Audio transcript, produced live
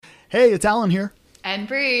Hey, it's Alan here. And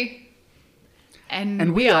Bree.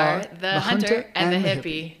 And we are the hunter and the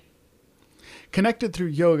hippie. Connected through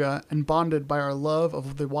yoga and bonded by our love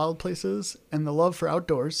of the wild places and the love for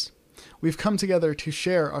outdoors, we've come together to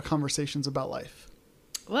share our conversations about life.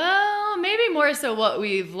 Well, maybe more so what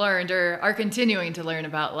we've learned or are continuing to learn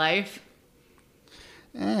about life.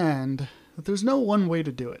 And that there's no one way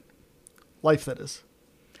to do it. Life, that is.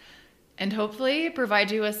 And hopefully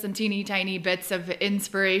provide you with some teeny tiny bits of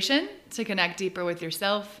inspiration to connect deeper with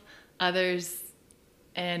yourself, others,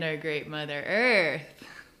 and our great Mother Earth.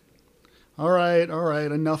 All right.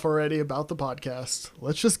 Enough already about the podcast.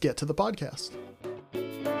 Let's just get to the podcast.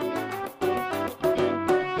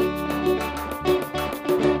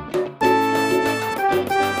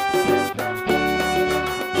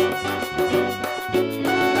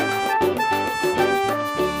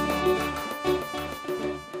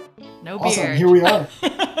 No Awesome. beard. Here we are.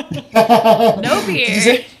 No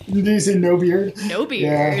beard. Did you say no beard? No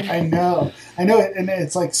beard. Yeah, I know it, and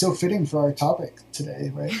it's like so fitting for our topic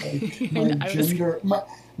today, right? Like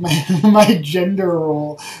my gender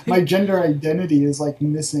role, my gender identity is like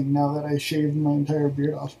missing now that I shaved my entire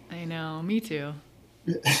beard off. I know, me too.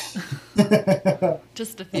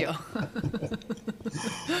 Just a few.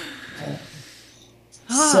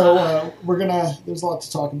 So there's a lot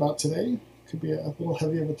to talk about today. Could be a little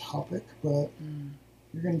heavy of a topic, but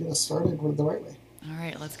you're gonna get us started the right way. All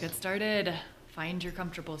right, let's get started. Find your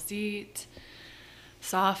comfortable seat.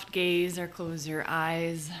 Soft gaze or close your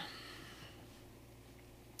eyes.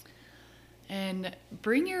 And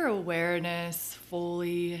bring your awareness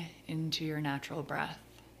fully into your natural breath.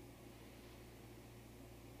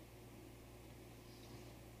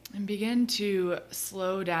 And begin to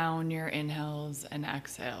slow down your inhales and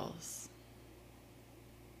exhales.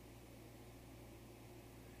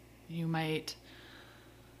 You might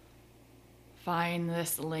find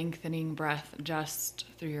this lengthening breath just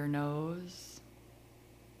through your nose.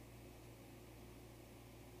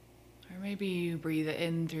 Or maybe you breathe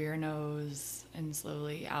in through your nose and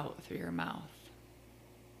slowly out through your mouth.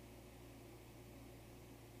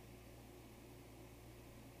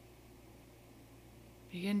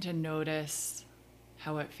 Begin to notice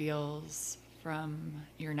how it feels from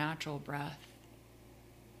your natural breath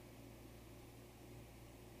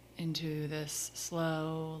into this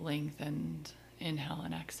slow, lengthened inhale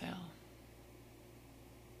and exhale.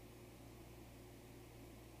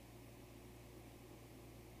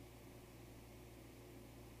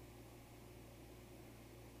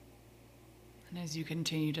 And as you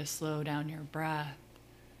continue to slow down your breath,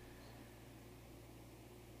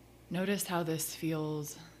 notice how this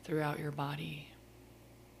feels throughout your body.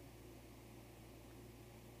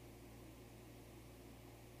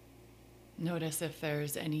 Notice if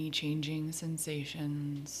there's any changing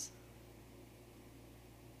sensations.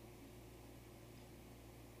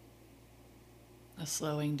 A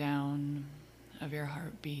slowing down of your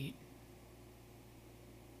heartbeat.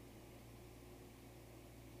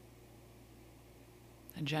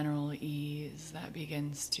 A general ease that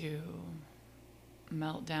begins to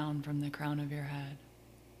melt down from the crown of your head.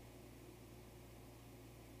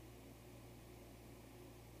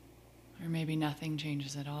 Or maybe nothing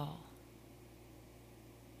changes at all.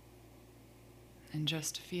 And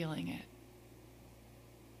just feeling it.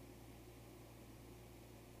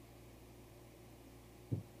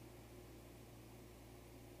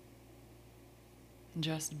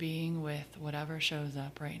 Just being with whatever shows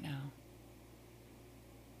up right now.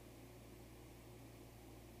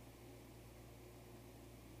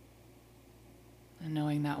 And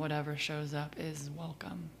knowing that whatever shows up is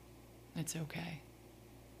welcome. It's okay.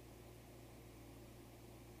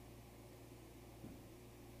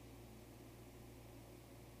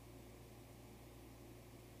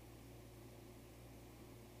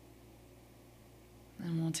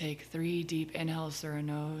 And we'll take 3 deep inhales through our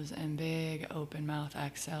nose and big open mouth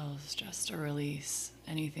exhales just to release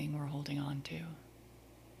anything we're holding on to.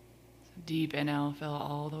 So deep inhale, fill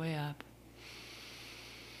all the way up.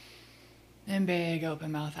 And big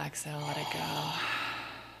open mouth exhale, let it go.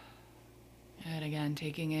 And again,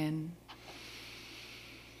 taking in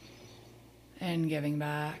and giving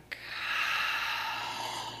back.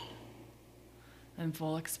 And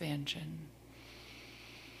full expansion.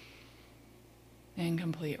 And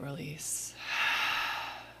complete release.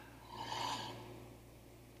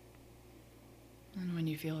 And when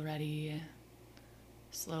you feel ready,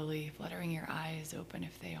 slowly fluttering your eyes open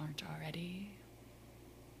if they aren't already.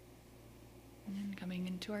 And coming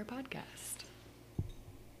into our podcast.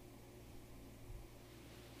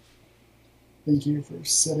 Thank you for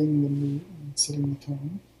setting the mood and setting the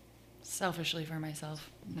tone. Selfishly for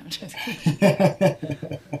myself. No, just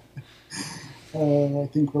kidding. I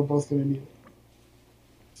think we're both going to need it.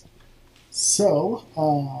 So,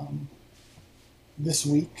 this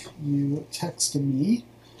week you texted me,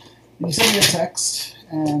 and you sent me a text,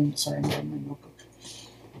 and sorry, I'm getting my notebook.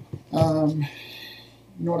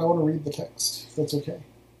 You know what? I want to read the text, if that's okay.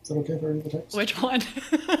 Is that okay if I read the text? Which one?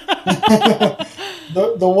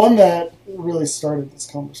 The one that really started this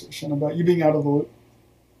conversation about you being out of the loop.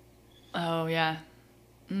 Oh, yeah.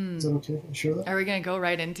 Is that okay if I share that? Are we going to go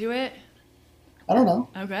right into it? I don't know.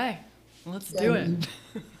 Okay. Let's do it.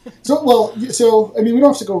 So I mean, we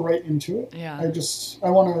don't have to go right into it. Yeah. I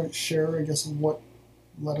want to share, I guess, what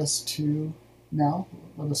led us to now.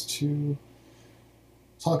 Led us to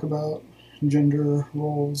talk about gender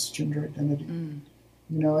roles, gender identity. You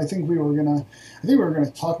know, I think we were gonna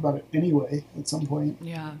talk about it anyway at some point.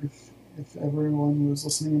 Yeah. If everyone was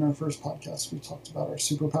listening in our first podcast, we talked about our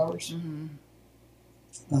superpowers.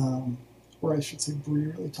 Or I should say, Bree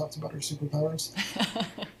really talked about her superpowers.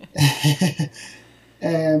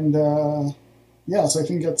 And yeah, so I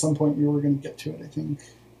think at some point we were going to get to it. I think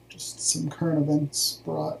just some current events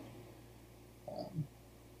brought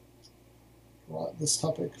this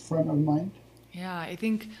topic front of mind. Yeah, I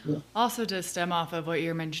think also to stem off of what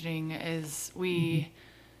you're mentioning is we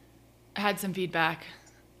had some feedback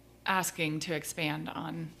asking to expand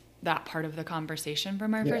on that part of the conversation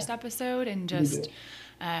from our first episode, and just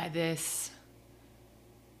this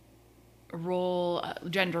role,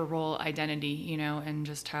 gender role identity, you know, and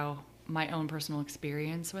just how my own personal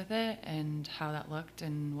experience with it and how that looked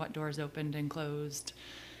and what doors opened and closed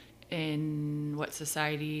in what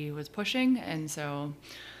society was pushing. And so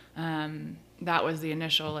that was the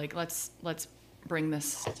initial, like, let's bring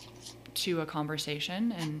this to a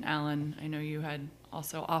conversation. And Alan, I know you had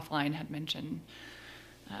also offline had mentioned,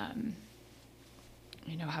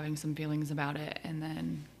 you know, having some feelings about it. And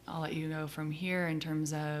then I'll let you go from here in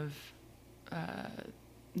terms of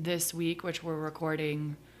this week, which we're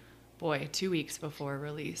recording, 2 weeks before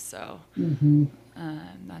release. So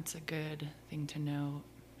that's a good thing to know.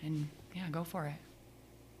 And yeah, go for it.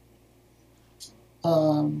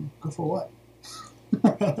 Go for what?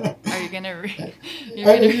 Are you gonna read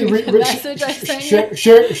the message I sent you?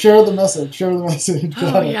 Share the message. Share the message.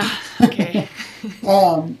 Oh yeah. Okay.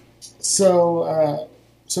 So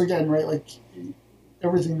again, right, like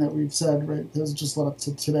everything that we've said, right, has just led up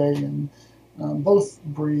to today, and both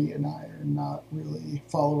Bree and I are not really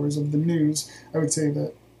followers of the news. I would say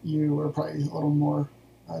that you are probably a little more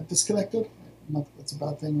disconnected. Not that that's a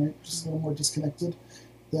bad thing, right? Just a little more disconnected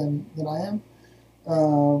than I am.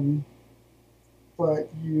 But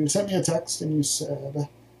you sent me a text and you said,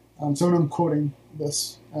 so I'm quoting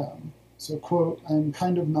this. So, quote, "I'm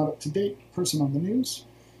kind of not up-to-date person on the news,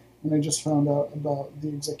 and I just found out about the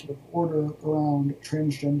executive order around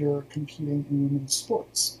transgender competing in women's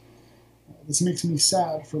sports. This makes me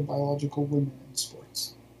sad for biological women in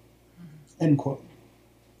sports." End quote.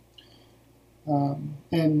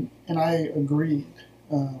 And I agreed.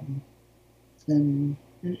 And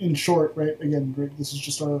in short, right, again, this is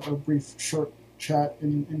just our brief short chat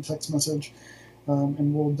in text message,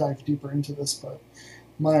 and we'll dive deeper into this, but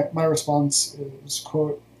my response is,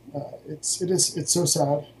 quote, it's so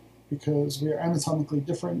sad because we are anatomically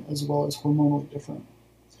different as well as hormonally different.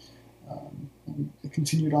 And it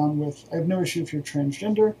continued on with, "I have no issue if you're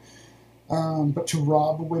transgender, but to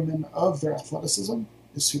rob women of their athleticism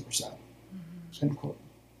is super sad." End quote.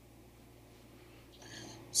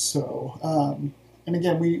 So, and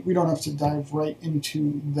again, we don't have to dive right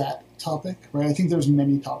into that topic, right? I think there's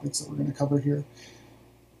many topics that we're going to cover here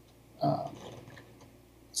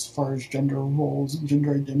as far as gender roles and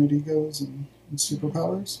gender identity goes and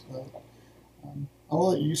superpowers, but I'll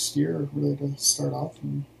let you steer really to start off,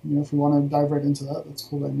 and you know, if we want to dive right into that, that's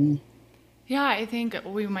cool by me. Yeah, I think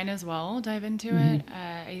we might as well dive into it.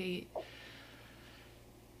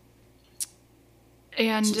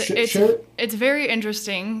 And it's very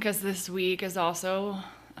interesting because this week is also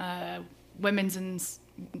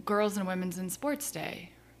Girls and Women's in Sports Day.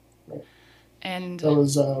 Right. And that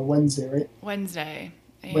was Wednesday, right?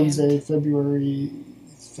 Wednesday, February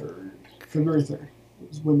 3rd. February 3rd. It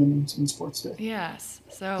was Women's in Sports Day. Yes.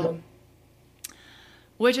 So,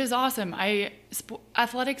 which is awesome.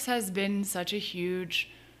 Athletics has been such a huge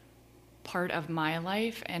part of my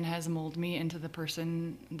life and has molded me into the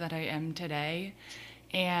person that I am today.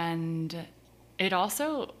 And it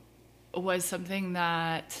also was something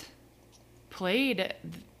that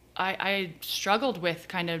I struggled with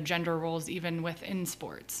kind of gender roles even within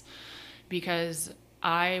sports, because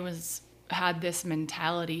I had this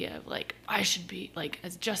mentality of like, I should be like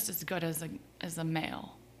just as good as a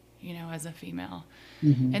male, you know, as a female.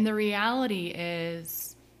 And the reality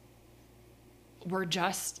is we're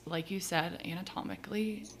just, like you said,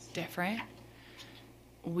 anatomically different.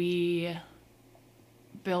 We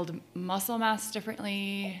build muscle mass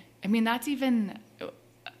differently. I mean, that's even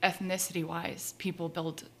ethnicity wise, people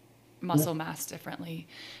build muscle mass differently.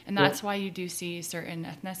 And that's why you do see certain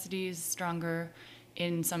ethnicities stronger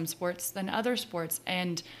in some sports than other sports.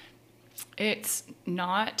 And it's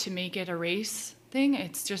not to make it a race thing,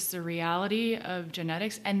 it's just the reality of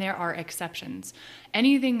genetics, and there are exceptions.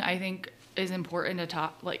 Anything I think is important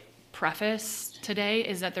to preface today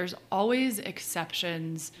is that there's always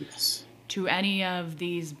exceptions to any of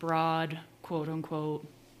these broad, quote unquote,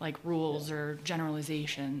 like rules or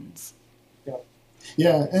generalizations.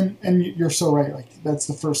 Yeah, and you're so right. Like that's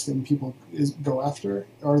the first thing people go after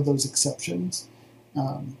are those exceptions,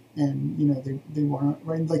 and they want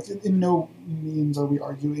right. Like in no means are we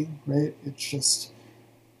arguing, right? It's just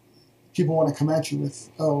people want to come at you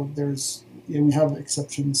with we have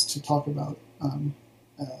exceptions to talk about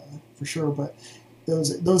for sure, but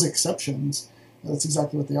those exceptions, that's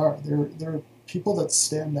exactly what they are. They're people that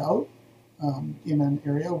stand out in an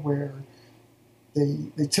area where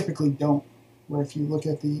they typically don't. Where if you look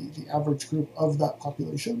at the average group of that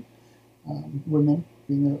population, women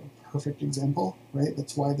being a perfect example, right?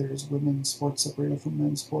 That's why there's women's sports separated from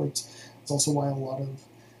men's sports. It's also why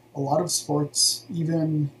a lot of sports,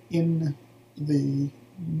 even in the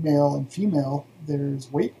male and female, there's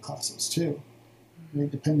weight classes too, right?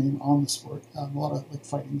 Depending on the sport. A lot of like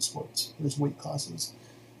fighting sports, there's weight classes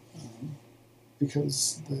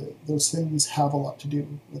because those things have a lot to do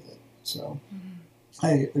with it. So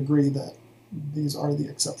I agree that these are the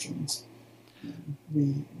exceptions.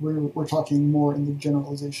 We're talking more in the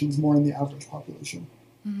generalizations, more in the average population.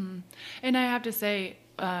 Mm-hmm. And I have to say,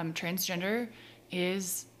 transgender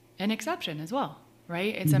is an exception as well,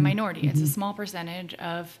 right? It's a minority. It's a small percentage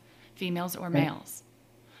of females or males.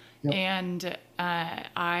 Yep. And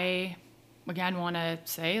I, again, want to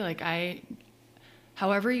say,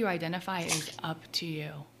 however you identify is up to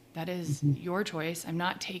you. That is your choice. I'm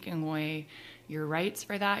not taking away your rights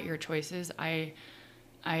for that, your choices. I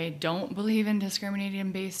don't believe in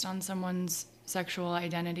discriminating based on someone's sexual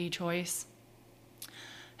identity choice.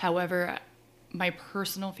 However, my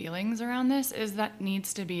personal feelings around this is that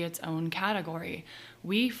needs to be its own category.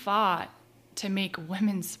 We fought to make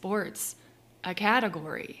women's sports a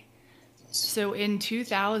category. So in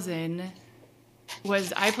 2000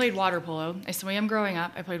 I played water polo. I swam growing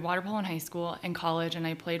up. I played water polo in high school and college, and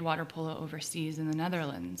I played water polo overseas in the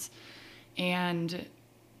Netherlands. And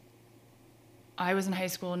I was in high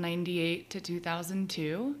school in 98 to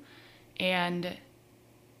 2002. And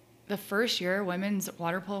the first year women's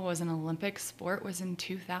water polo was an Olympic sport was in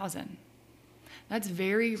 2000. That's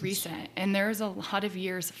very recent. And there's a lot of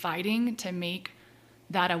years fighting to make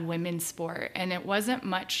that a women's sport. And it wasn't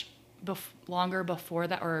much longer before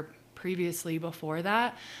that, or previously before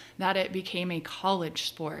that it became a college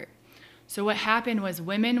sport. So what happened was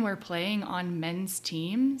women were playing on men's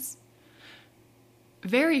teams.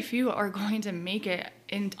 Very few are going to make it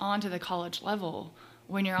onto the college level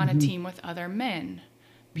when you're on a team with other men.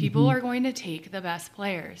 People are going to take the best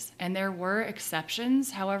players, and there were exceptions.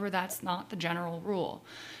 However, that's not the general rule.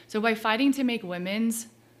 So by fighting to make women's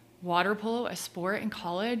water polo a sport in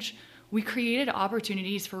college, we created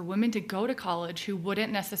opportunities for women to go to college who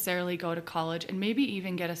wouldn't necessarily go to college, and maybe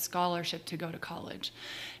even get a scholarship to go to college.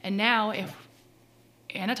 And now, if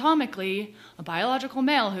anatomically, a biological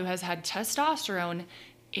male who has had testosterone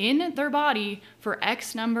in their body for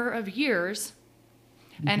X number of years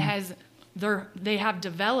and they have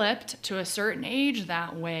developed to a certain age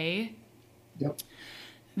that way,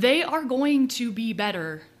 they are going to be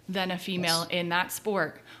better than a female in that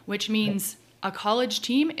sport, which means a college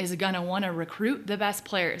team is going to want to recruit the best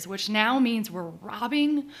players, which now means we're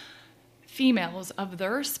robbing females of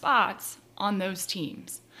their spots on those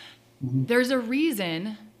teams. There's a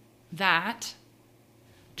reason that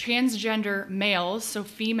transgender males, so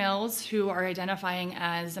females who are identifying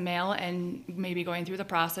as a male and maybe going through the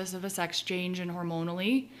process of a sex change and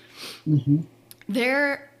hormonally,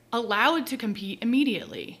 they're allowed to compete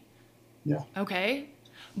immediately. Yeah. Okay?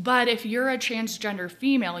 But if you're a transgender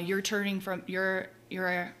female, you're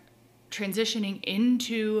transitioning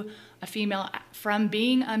into a female from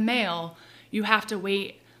being a male, you have to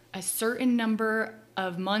wait a certain number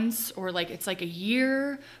of months, or it's like a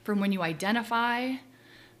year from when you identify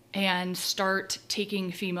and start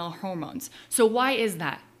taking female hormones. So why is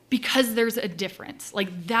that? Because there's a difference.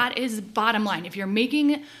 That is bottom line. If you're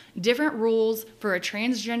making different rules for a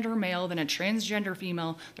transgender male than a transgender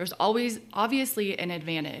female, there's always obviously an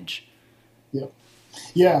advantage. Yep.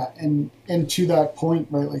 Yeah, and to that point,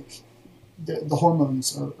 right, the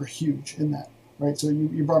hormones are huge in that, right? So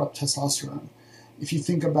you brought up testosterone. If you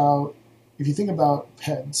think about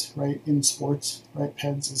PEDs, right, in sports, right,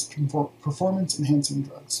 PEDs is performance enhancing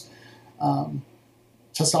drugs.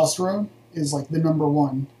 Testosterone is like the number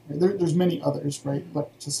one. Right? There's many others, right,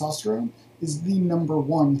 but testosterone is the number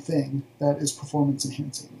one thing that is performance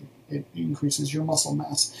enhancing. It increases your muscle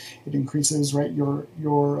mass. It increases, right, your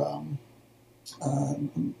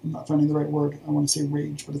I'm not finding the right word. I want to say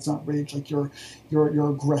rage, but it's not rage. Like your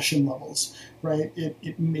aggression levels, right?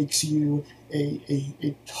 It makes you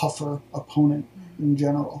a tougher opponent in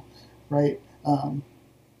general, right?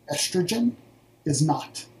 Estrogen is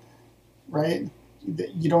not, right?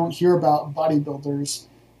 You don't hear about bodybuilders,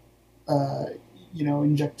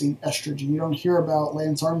 injecting estrogen. You don't hear about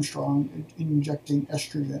Lance Armstrong injecting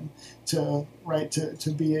estrogen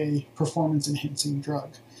to be a performance enhancing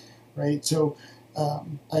drug. Right, so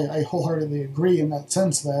I wholeheartedly agree in that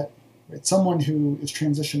sense that, right, someone who is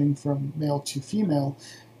transitioning from male to female,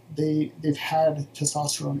 they've had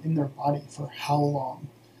testosterone in their body for how long?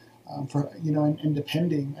 And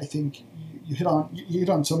depending, I think you hit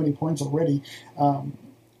on so many points already,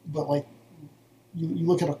 but like you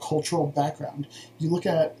look at a cultural background, you look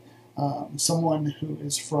at someone who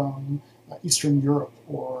is from Eastern Europe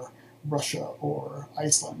or Russia or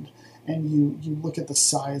Iceland. And you look at the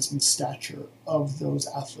size and stature of those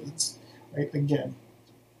athletes, right? Again,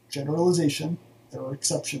 generalization, there are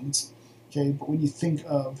exceptions, okay? But when you think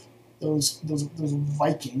of those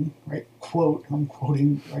Viking, right? Quote, I'm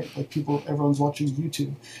quoting, right? Like everyone's watching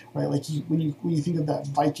YouTube, right? Like when you think of that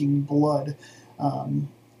Viking blood,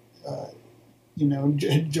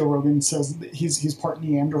 Joe Rogan says that he's part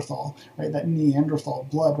Neanderthal, right? That Neanderthal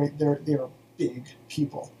blood, right? They are big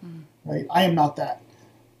people, right? I am not that.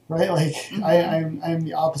 Right, like I am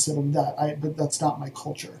the opposite of that. But that's not my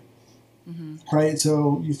culture, right?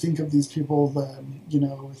 So you think of these people that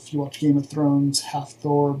if you watch Game of Thrones,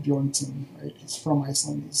 Hafthor Bjornsson, right? He's from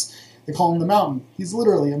Iceland. They call him the Mountain. He's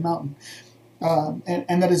literally a mountain,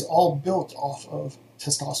 and that is all built off of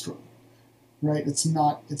testosterone, right? It's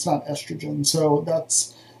not estrogen. So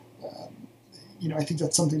that's I think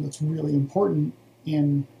that's something that's really important.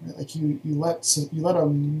 In like you let a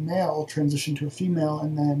male transition to a female,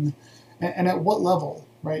 and at what level?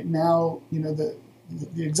 Right now, the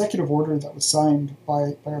executive order that was signed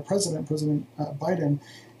by our President Biden,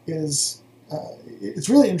 is it's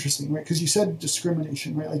really interesting, right? Because you said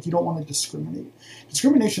discrimination, right? Like you don't want to discriminate.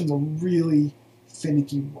 Discrimination is a really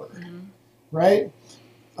finicky word, right?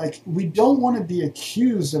 Like we don't want to be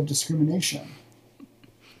accused of discrimination,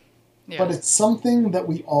 but it's something that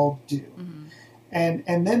we all do.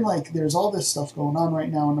 And then like there's all this stuff going on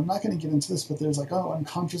right now, and I'm not going to get into this, but there's like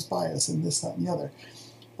unconscious bias and this, that, and the other.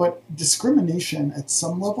 But discrimination at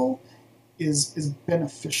some level is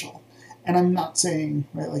beneficial. And I'm not saying,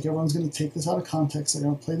 right, like everyone's going to take this out of context. They're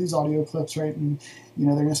going to play these audio clips, right, and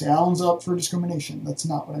they're going to say Alan's up for discrimination. That's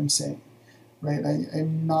not what I'm saying, right?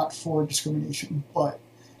 I'm not for discrimination, but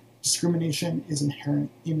discrimination is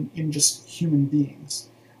inherent in just human beings.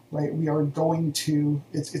 Right, we are going to.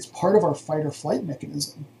 It's part of our fight or flight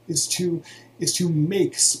mechanism is to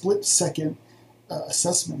make split second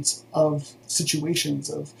assessments of situations,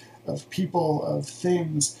 of people, of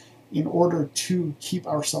things, in order to keep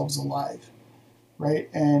ourselves alive, right?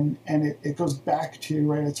 And it goes back to,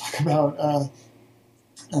 right. I talk about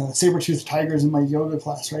saber-toothed tigers in my yoga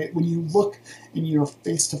class, right? When you look and you're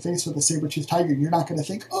face to face with a saber-toothed tiger, you're not going to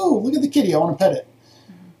think, oh, look at the kitty, I want to pet it.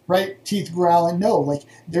 Right, teeth growling. No, like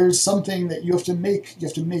there's something that you have to make. You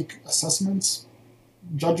have to make assessments,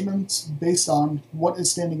 judgments based on what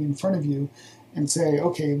is standing in front of you, and say,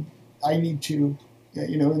 okay, I need to,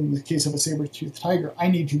 in the case of a saber-toothed tiger, I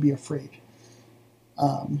need to be afraid.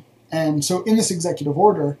 And so, in this executive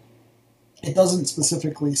order, it doesn't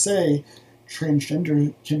specifically say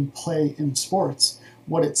transgender can play in sports.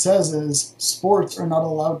 What it says is sports are not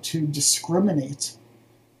allowed to discriminate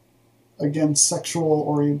against sexual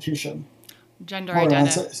orientation. Gender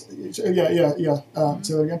identity. Say that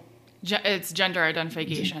again. It's gender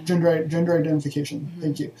identification. Gender identification.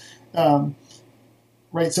 Thank you.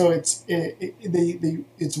 Right. So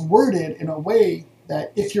it's worded in a way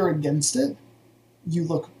that if you're against it, you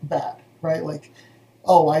look bad. Right. Like,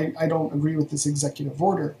 oh, I don't agree with this executive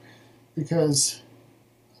order because,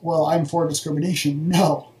 well, I'm for discrimination.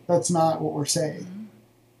 No, that's not what we're saying.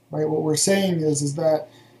 Right. What we're saying is that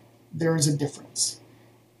there is a difference,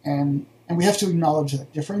 and we have to acknowledge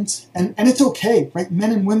that difference, and it's okay, right?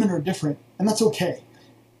 Men and women are different, and that's okay,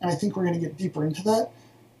 and I think we're going to get deeper into that.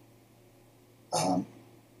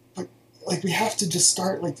 But like we have to just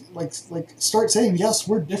start start saying, yes,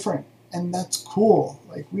 we're different, and that's cool.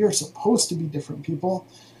 Like we are supposed to be different people,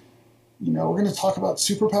 we're going to talk about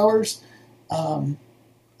superpowers.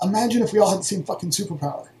 Imagine if we all had the same fucking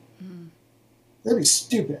superpower. That'd be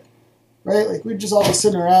stupid, right? Like, we'd just all be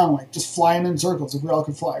sitting around, like, just flying in circles if we all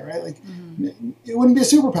could fly, right? Like, it wouldn't be a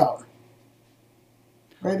superpower,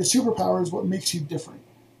 right? A superpower is what makes you different.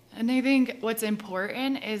 And I think what's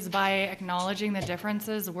important is by acknowledging the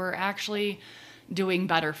differences, we're actually doing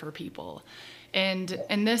better for people. And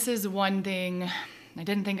this is one thing I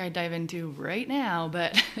didn't think I'd dive into right now,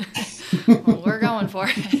 but we're going for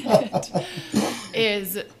it,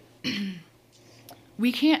 is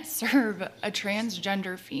we can't serve a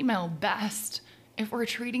transgender female best if we're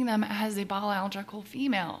treating them as a biological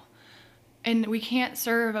female. And we can't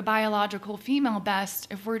serve a biological female best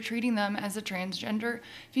if we're treating them as a transgender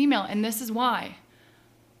female. And this is why.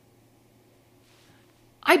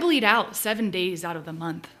 I bleed out 7 days out of the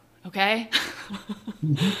month, okay?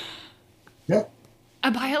 Yeah. A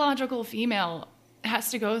biological female has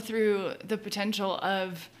to go through the potential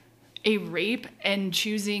of a rape and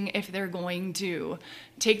choosing if they're going to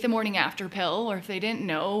take the morning after pill, or if they didn't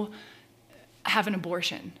know, have an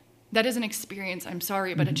abortion. That is an experience, I'm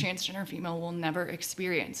sorry, but a transgender female will never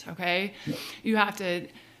experience, okay? Yeah. You have to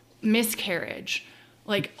miscarriage.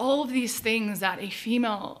 Like, all of these things that a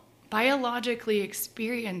female biologically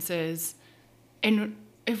experiences, and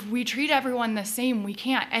if we treat everyone the same, we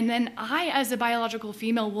can't. And then I, as a biological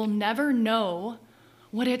female, will never know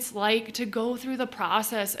what it's like to go through the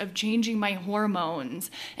process of changing my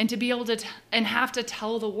hormones and to be able to and have to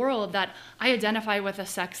tell the world that I identify with a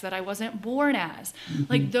sex that I wasn't born as.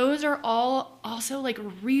 Like, those are all also like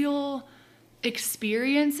real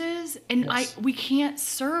experiences, and yes. We can't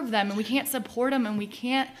serve them, and we can't support them, and we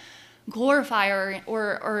can't glorify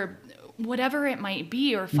or whatever it might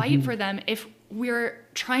be, or fight for them if we're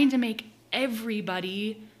trying to make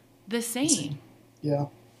everybody the same. Yeah.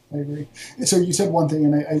 I agree. So you said one thing,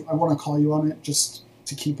 and I want to call you on it just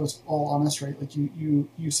to keep us all honest, right? Like you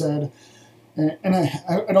said, and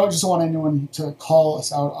I don't just want anyone to call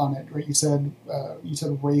us out on it, right? You said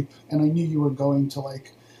rape, and I knew you were going to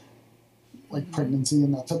like pregnancy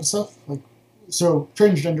and that type of stuff. Like, so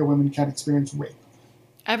transgender women can experience rape.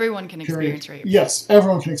 Everyone can experience rape. Yes,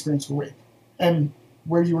 everyone can experience rape. And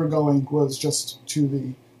where you were going was just to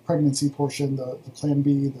the pregnancy portion, the Plan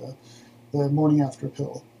B, the morning after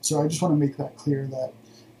pill. So I just want to make that clear that,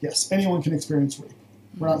 yes, anyone can experience rape.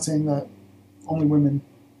 We're not saying that only women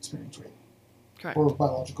experience rape. Correct. Or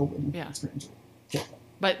biological women experience rape. Yeah.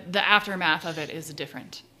 But the aftermath of it is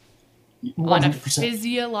different. 100%. On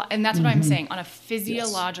a and that's what I'm saying, on a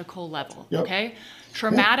physiological level, okay?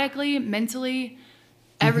 Traumatically, mentally,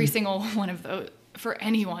 every single one of those, for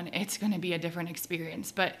anyone, it's going to be a different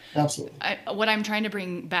experience. But absolutely, what I'm trying to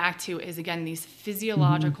bring back to is, again, these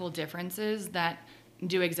physiological differences that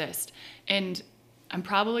do exist. And I'm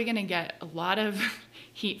probably going to get a lot of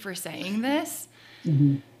heat for saying this.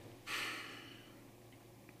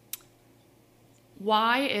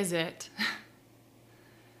 Why is it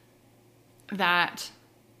that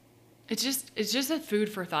it's just a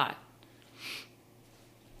food for thought?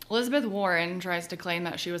 Elizabeth Warren tries to claim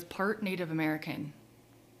that she was part Native American,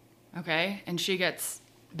 okay? And she gets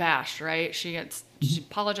bashed, right? She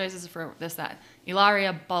apologizes for this, that.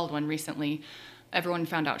 Hilaria Baldwin recently, everyone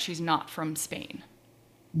found out she's not from Spain.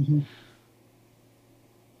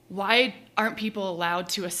 Why aren't people allowed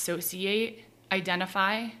to associate,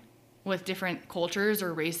 identify with different cultures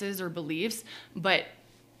or races or beliefs?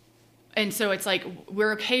 And so it's like,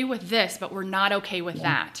 we're okay with this, but we're not okay with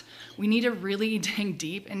that. We need to really dig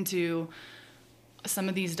deep into some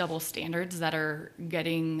of these double standards that are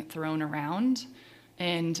getting thrown around,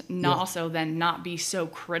 and also then not be so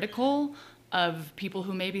critical of people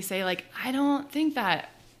who maybe say, like, I don't think that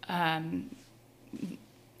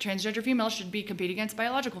transgender females should be competing against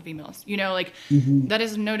biological females. That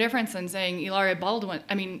is no difference than saying Hilaria Baldwin.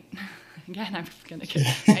 I mean, again, I'm gonna get.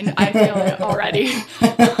 I feel it already.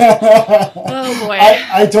 Oh boy!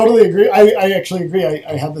 I totally agree. I actually agree.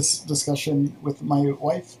 I had this discussion with my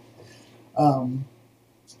wife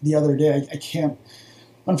the other day.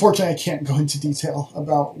 Unfortunately, I can't go into detail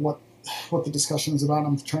about what the discussion is about.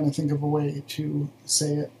 I'm trying to think of a way to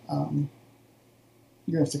say it.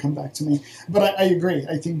 You're gonna have to come back to me. But I agree.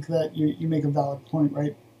 I think that you make a valid point,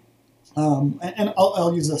 right? And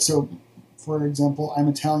I'll use this. So, for example, I'm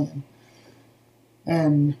Italian.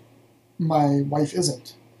 And my wife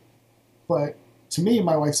isn't. But to me,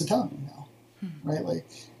 my wife's Italian now, right? Like,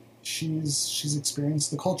 she's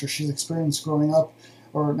experienced the culture. She's experienced growing up,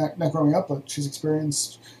 or not growing up, but she's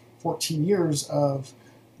experienced 14 years of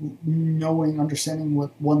knowing, understanding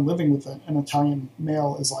what living with an Italian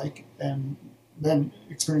male is like, and then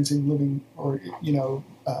experiencing living, or,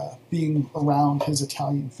 being around his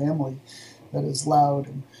Italian family that is loud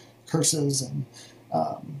and curses, and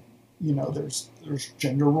there's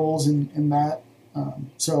gender roles in that.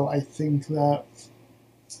 So I think that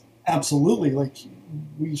absolutely, like,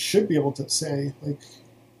 we should be able to say, like,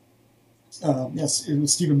 yes, it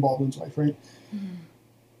was Stephen Baldwin's wife, right? Mm-hmm.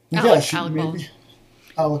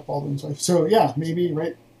 Alec Baldwin's wife. So yeah, maybe,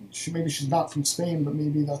 right, maybe she's not from Spain, but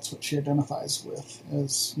maybe that's what she identifies with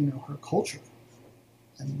as, her culture.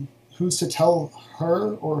 And who's to tell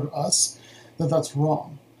her or us that that's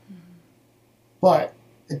wrong? Mm-hmm. But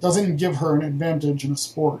it doesn't give her an advantage in a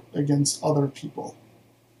sport against other people.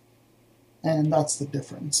 And that's the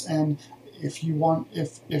difference. And if you were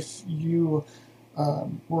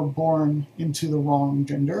born into the wrong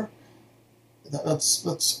gender,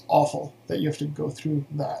 that's awful that you have to go through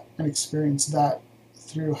that and experience that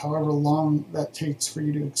through however long that takes for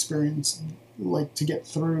you to experience, like, to get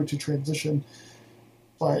through to transition.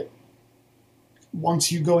 But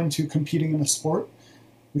once you go into competing in a sport,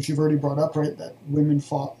 which you've already brought up, right, that women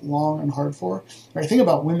fought long and hard for, right? Think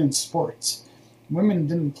about women's sports. Women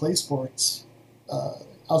didn't play sports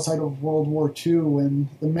outside of World War II when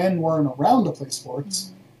the men weren't around to play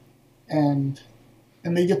sports, mm-hmm.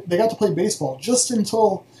 and they got to play baseball just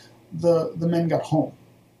until the men got home,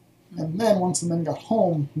 mm-hmm. and then once the men got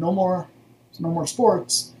home, no more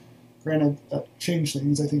sports. Granted, that changed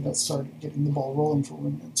things. I think that started getting the ball rolling for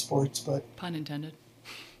women in sports, but pun intended.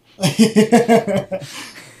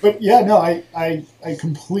 But yeah, no, I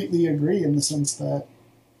completely agree in the sense that,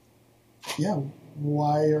 yeah,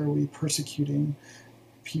 why are we persecuting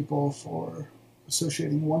people for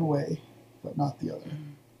associating one way but not the other?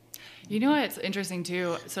 You know what's interesting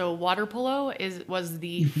too? So water polo was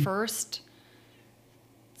the mm-hmm. first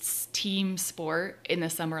team sport in the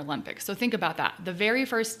Summer Olympics. So think about that. The very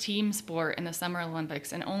first team sport in the Summer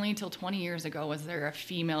Olympics, and only until 20 years ago was there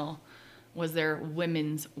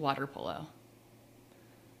women's water polo.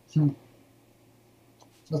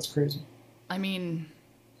 That's crazy. I mean,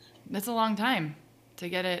 that's a long time to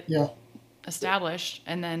get it established,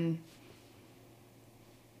 and then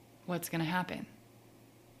what's going to happen?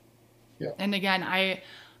 Yeah. And again, I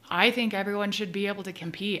think everyone should be able to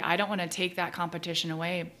compete. I don't want to take that competition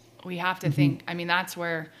away. We have to mm-hmm. think. I mean, that's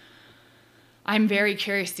where I'm very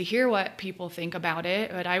curious to hear what people think about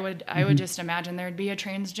it. But I would just imagine there'd be a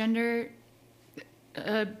transgender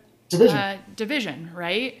division,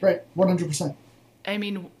 right? Right, 100%. I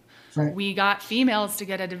mean, right. We got females to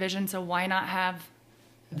get a division, so why not have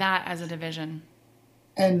that as a division?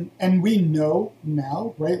 And we know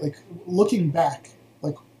now, right? Like, looking back,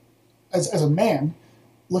 like, as a man,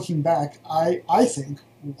 looking back, I think,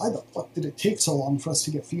 why the fuck did it take so long for us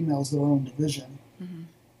to get females their own division? Mm-hmm.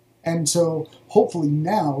 And so hopefully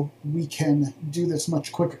now we can do this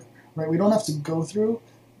much quicker, right? We don't have to go through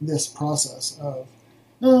this process of,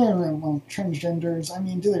 well, transgenders, I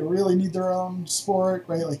mean, do they really need their own sport,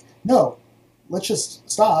 right? Like, no, let's just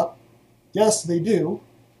stop. Yes, they do.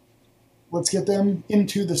 Let's get them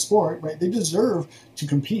into the sport, right? They deserve to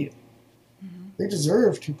compete. Mm-hmm. They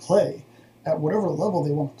deserve to play at whatever level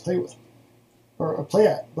they want to play with or play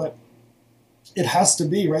at. But it has to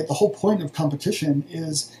be, right? The whole point of competition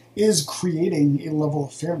is creating a level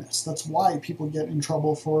of fairness. That's why people get in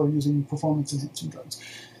trouble for using performance-enhancing drugs.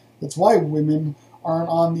 That's why women aren't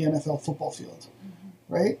on the NFL football field,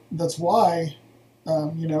 mm-hmm. right? That's why,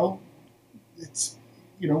 it's,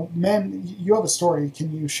 men, you have a story.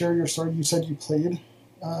 Can you share your story? You said you played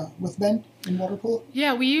with men in water polo?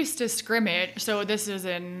 Yeah, we used to scrimmage. So this is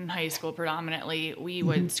in high school predominantly. We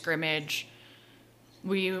would mm-hmm. scrimmage.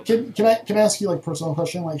 Can I ask you, like, personal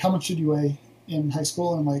question? Like, how much did you weigh in high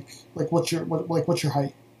school, and like what's your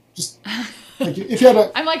height? Just like if you had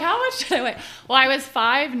a. I'm like, how much did I weigh? Well, I was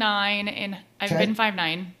 5'9", and I've been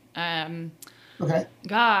 5'9". Okay.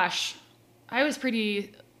 Gosh, I was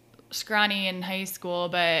pretty scrawny in high school,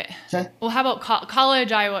 but well, how about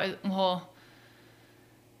college? I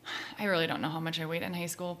really don't know how much I weighed in high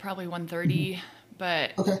school. Probably 130, mm-hmm.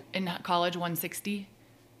 but in college 160.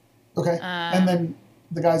 Okay. And then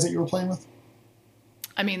the guys that you were playing with?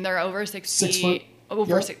 I mean, they're over 60. 6 foot.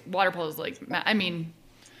 Over yep. Water polo is like, I mean.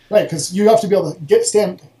 Right, because you have to be able to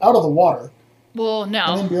stand out of the water. Well, no.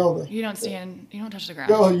 And then be able to, you don't touch the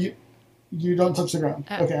ground. Oh, you don't touch the ground.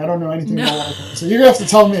 Okay, I don't know anything about water polo. So you're going to have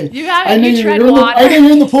to tell me. I know you're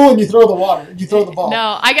in the pool and you throw the water. You throw the ball.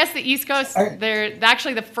 No, I guess the East Coast, they're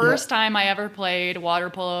actually the first time I ever played water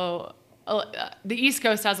polo. The East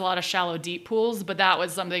Coast has a lot of shallow, deep pools, but that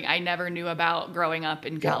was something I never knew about growing up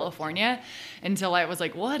in California until I was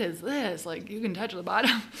like, what is this? Like, you can touch the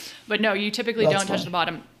bottom. But no, you typically don't touch the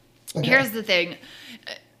bottom. Okay. Here's the thing.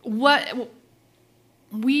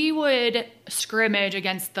 we would scrimmage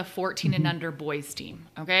against the 14 and under boys team.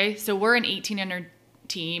 Okay. So we're an 18 under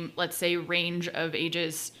team, let's say range of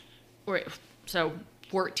ages, or so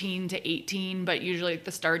 14 to 18, but usually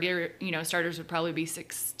the starters would probably be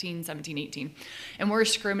 16, 17, 18. And we're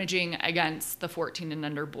scrimmaging against the 14 and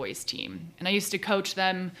under boys team. And I used to coach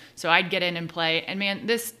them. So I'd get in and play. And man,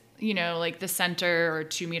 this, like the center or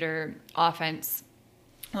 2-meter offense,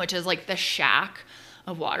 which is like the Shaq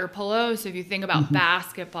of water polo. So if you think about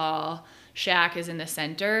basketball, Shaq is in the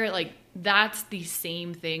center. Like that's the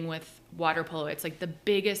same thing with water polo. It's like the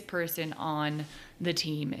biggest person on the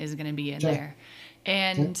team is going to be in there.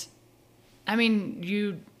 And I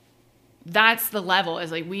mean, that's the level,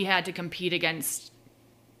 is like we had to compete against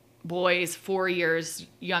boys 4 years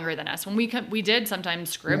younger than us. When we did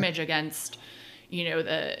sometimes scrimmage against,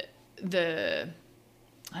 the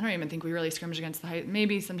I don't even think we really scrimmaged against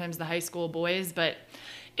maybe sometimes the high school boys, but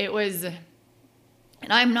it was,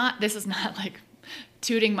 and this is not like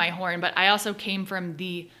tooting my horn, but I also came from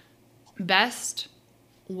the best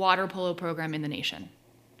water polo program in the nation.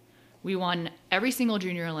 We won every single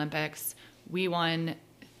junior Olympics. We won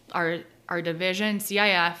our division,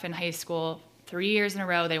 CIF in high school, 3 years in a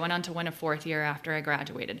row. They went on to win a 4th year after I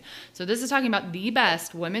graduated. So this is talking about the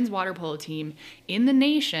best women's water polo team in the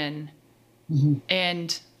nation.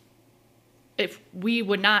 And if we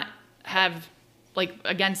would not have, like,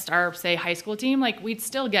 against our, say, high school team, like, we'd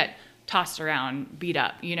still get tossed around, beat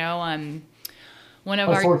up, one of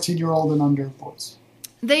our 14-year-old and under boys.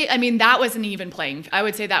 That was an even playing. I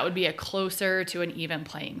would say that would be a closer to an even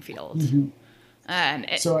playing field.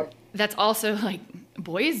 That's also like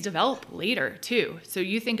boys develop later too. So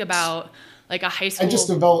you think about like a high school. I just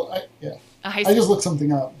looked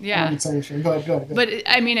something up. Yeah. I'm excited. Sure. Go ahead. But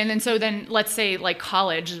then let's say like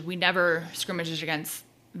college, we never scrimmaged against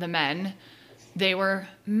the men. They were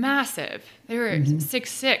massive. They were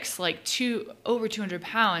 6'6", like over 200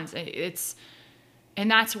 pounds. And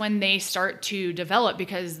that's when they start to develop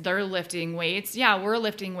because they're lifting weights. Yeah, we're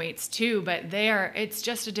lifting weights too, but it's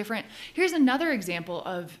just a different. Here's another example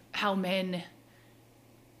of how men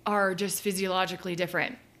are just physiologically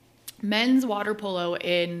different. Men's water polo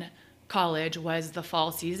in college was the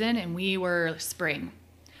fall season and we were spring.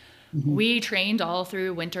 We trained all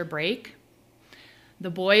through winter break. The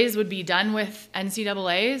boys would be done with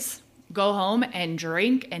NCAAs, go home and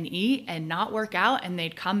drink and eat and not work out, and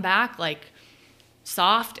they'd come back like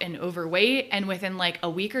soft and overweight, and within like a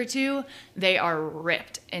week or two they are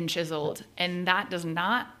ripped and chiseled. And that does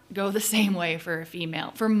not go the same way for a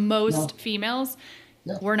female. For most females,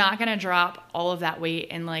 we're not going to drop all of that weight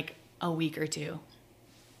in like a week or two.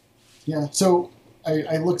 So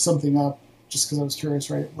I looked something up just because I was curious,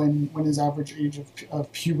 right? When is average age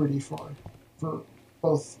of puberty for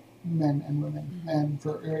both men and women? And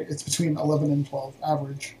it's between 11 and 12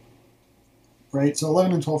 average, right? So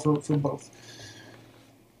 11 and 12 for both.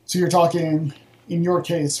 So you're talking, in your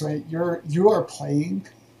case, right, you are playing,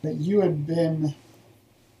 that you had been,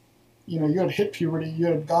 you had hit puberty, you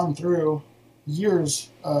had gone through years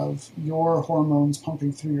of your hormones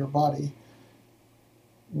pumping through your body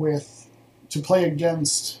to play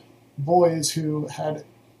against boys who had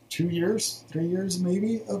 2 years, 3 years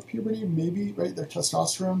maybe of puberty, right, their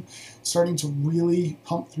testosterone starting to really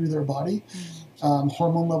pump through their body,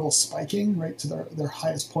 hormone levels spiking, right, to their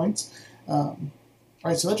highest points.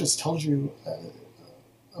 Right, so that just tells you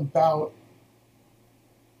about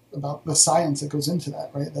the science that goes into that,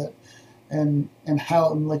 right? And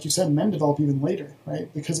how, like you said, men develop even later,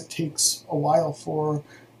 right? Because it takes a while for,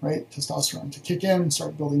 right, testosterone to kick in,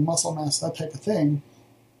 start building muscle mass, that type of thing.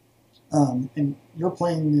 And you're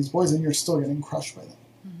playing these boys, and you're still getting crushed by them.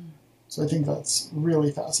 So I think that's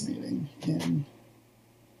really fascinating in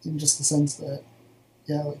just the sense that,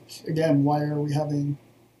 like, again, why are we having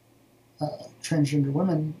transgender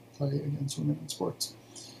women play against women in sports?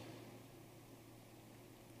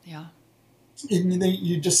 Yeah.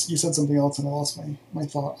 You said something else, and I lost my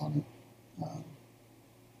thought on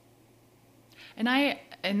it.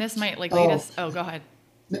 And this might like lead us. Oh, go ahead.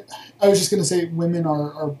 I was just going to say women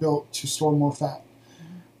are built to store more fat.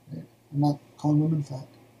 Right? I'm not calling women fat.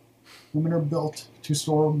 Women are built to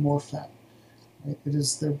store more fat. Right? It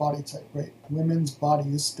is their body type. Right? Women's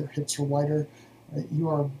bodies, their hips are wider. Right? You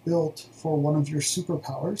are built for one of your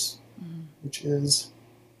superpowers, which is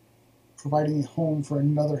providing a home for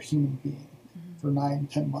another human being for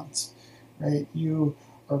 9-10 months. Right? You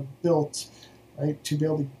are built, right, to be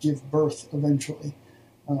able to give birth eventually.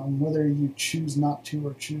 Whether you choose not to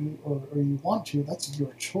or you want to, that's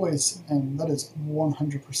your choice, and that is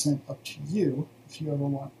 100% up to you if you ever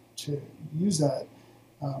want to use that.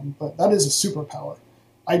 But that is a superpower.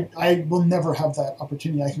 I will never have that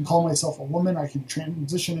opportunity. I can call myself a woman. I can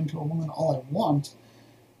transition into a woman all I want.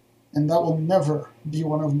 And that will never be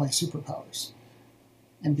one of my superpowers.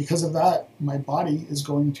 And because of that, my body is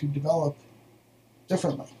going to develop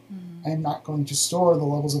differently. Mm-hmm. I'm not going to store the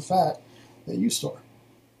levels of fat that you store.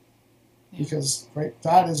 Yeah. Because, right,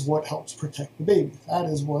 fat is what helps protect the baby. Fat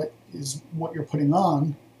is what you're putting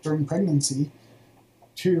on during pregnancy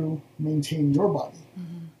to maintain your body.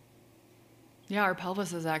 Mm-hmm. Yeah, our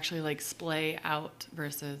pelvis is actually like splay out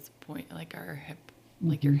versus point, like our hip,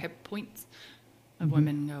 like mm-hmm. your hip points of mm-hmm.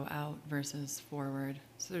 women go out versus forward.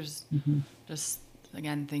 So there's mm-hmm. just,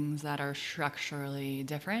 again, things that are structurally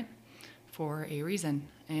different for a reason.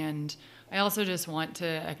 And I also just want to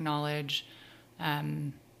acknowledge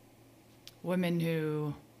women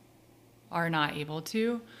who are not able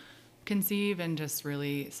to conceive and just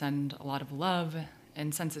really send a lot of love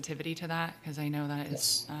and sensitivity to that, because I know that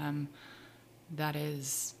is that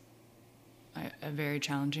is a very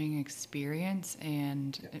challenging experience,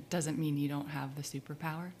 and it doesn't mean you don't have the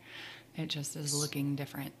superpower. It just is looking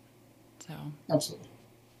different. So absolutely.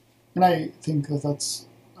 And I think that's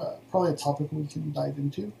probably a topic we can dive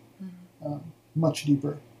into much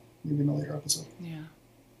deeper, maybe in a later episode. Yeah.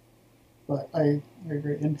 But I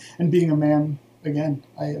agree. And being a man, again,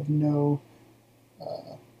 I have no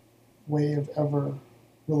way of ever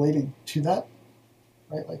relating to that,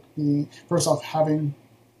 right? Like first off, having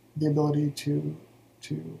the ability to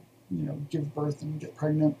give birth and get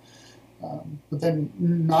pregnant, but then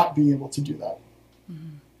not be able to do that,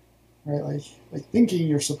 mm-hmm. right? Like thinking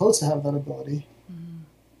you're supposed to have that ability, mm-hmm.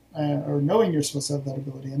 Or knowing you're supposed to have that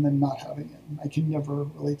ability, and then not having it. And I can never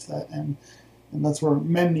relate to that, and that's where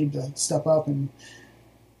men need to step up and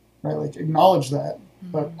like acknowledge that,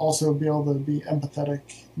 mm-hmm. but also be able to be empathetic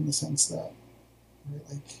in the sense that, right,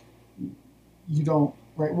 like you don't.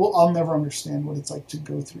 Right. Well, I'll never understand what it's like to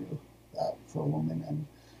go through that for a woman, and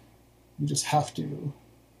you just have to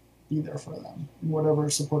be there for them in whatever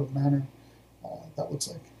supportive manner that looks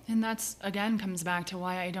like. And that's, again, comes back to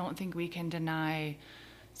why I don't think we can deny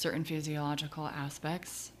certain physiological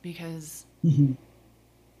aspects, because mm-hmm.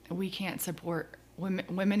 we can't support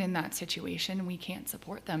women in that situation. We can't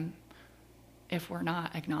support them if we're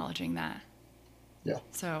not acknowledging that. Yeah.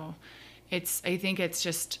 So I think it's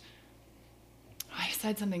just, I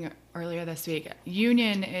said something earlier this week.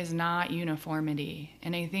 Union is not uniformity.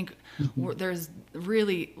 And I think mm-hmm. there's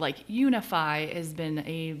really, like, unify has been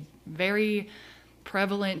a very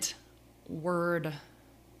prevalent word.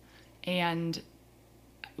 And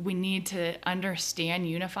we need to understand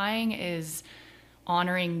unifying is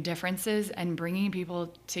honoring differences and bringing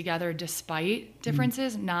people together despite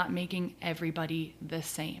differences, mm-hmm. not making everybody the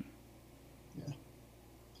same.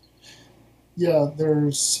 Yeah,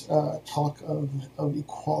 there's talk of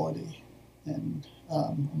equality, and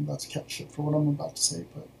I'm about to catch shit for what I'm about to say,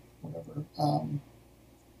 but whatever.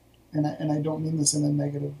 And I don't mean this in a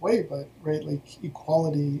negative way, but right, like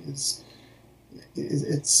equality is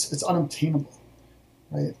it's unobtainable,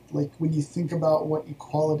 right? Like when you think about what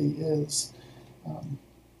equality is,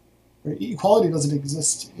 right, equality doesn't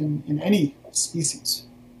exist in any species,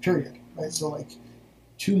 period, right? So like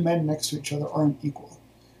two men next to each other aren't equal.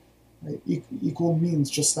 Right? Equal means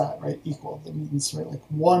just that, right? Equal. That means, right, like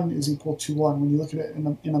 1 is equal to 1. When you look at it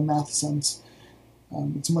in a math sense,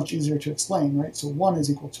 it's much easier to explain, right? So 1 is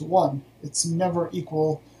equal to 1. It's never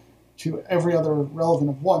equal to every other relevant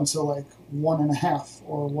of 1. So like 1.5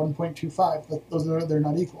 or 1.25. They're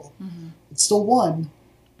not equal. Mm-hmm. It's still 1,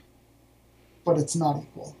 but it's not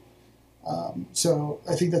equal. So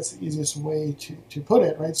I think that's the easiest way to put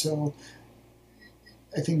it, right? So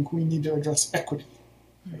I think we need to address equity.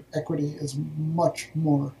 Right? Equity is much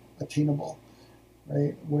more attainable,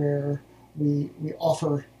 right? Where we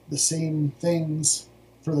offer the same things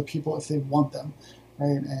for the people if they want them,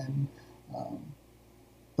 right? And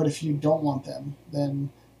but if you don't want them,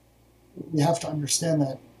 then we have to understand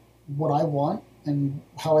that what I want and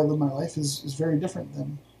how I live my life is very different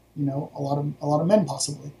than a lot of men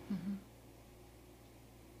possibly, mm-hmm.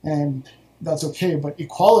 and that's okay. But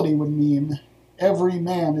equality would mean every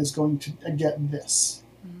man is going to get this.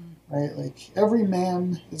 Right? Like every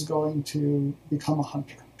man is going to become a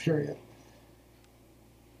hunter, period.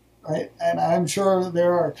 Right? And I'm sure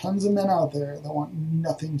there are tons of men out there that want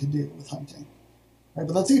nothing to do with hunting. Right?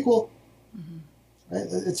 But that's equal. Mm-hmm. Right?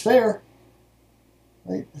 It's fair.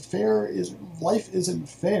 Right? Life isn't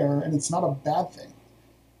fair, and it's not a bad thing.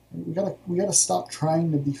 We gotta stop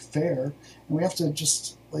trying to be fair, and we have to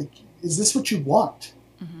just, like, is this what you want?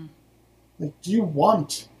 Mm-hmm. Like, do you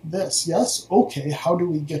want this? Yes? Okay, how do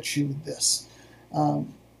we get you this?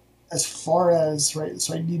 as far as, right,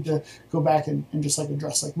 so I need to go back and just like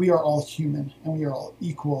address, like, we are all human and we are all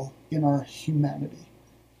equal in our humanity,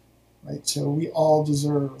 right? So we all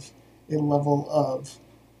deserve a level of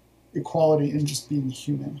equality in just being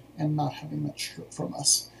human and not having that stripped from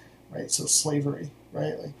us, right? So slavery,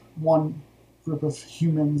 right? Like, one group of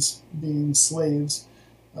humans being slaves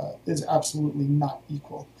is absolutely not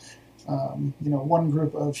equal. One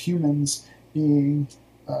group of humans being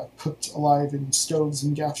cooked alive in stoves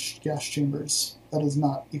and gas chambers, that is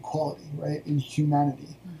not equality, right? In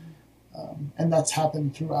humanity. And that's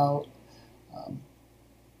happened throughout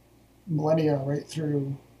millennia, right?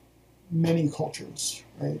 Through many cultures,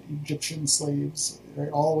 right? Egyptian slaves, right?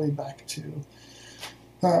 All the way back to,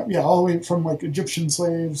 all the way from like Egyptian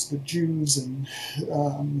slaves, the Jews, and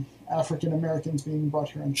African Americans being brought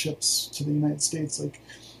here on ships to the United States. Like,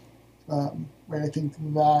 right? I think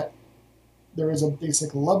that there is a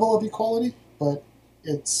basic level of equality, but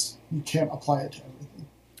you can't apply it to everything,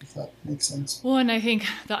 if that makes sense. Well, and I think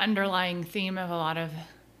the underlying theme of a lot of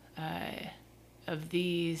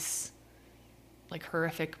these like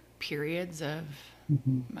horrific periods of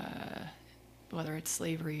whether it's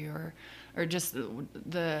slavery or just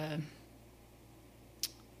the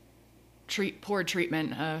poor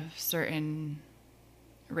treatment of certain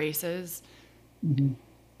races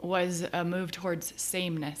was a move towards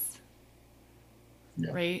sameness,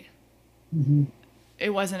 right? It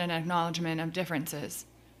wasn't an acknowledgement of differences.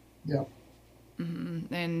 Yeah.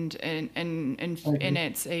 And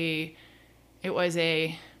it was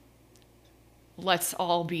a let's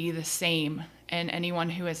all be the same, and anyone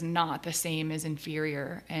who is not the same is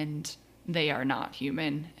inferior and they are not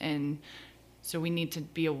human. And so we need to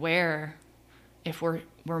be aware if we're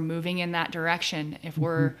moving in that direction, if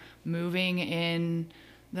we're moving in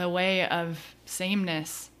the way of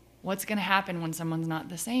sameness, what's going to happen when someone's not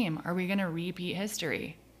the same? Are we going to repeat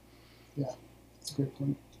history? Yeah, that's a great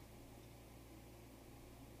point.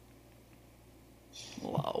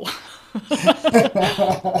 Whoa.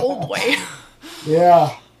 Oh boy.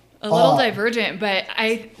 Yeah. A little divergent, but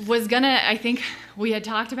I think we had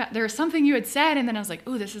talked about, there was something you had said, and then I was like,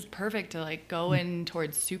 oh, this is perfect to like go in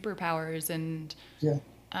towards superpowers. And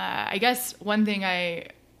I guess one thing I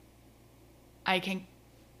can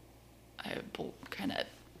kind of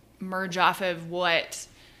merge off of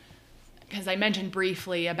because I mentioned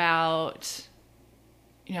briefly about,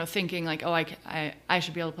 thinking like, oh, I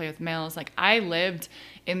should be able to play with males. Like, I lived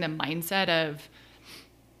in the mindset of,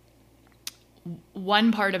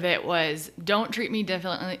 one part of it was, don't treat me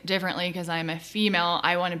differently because I'm a female.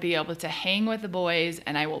 I want to be able to hang with the boys,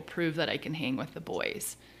 and I will prove that I can hang with the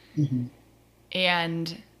boys.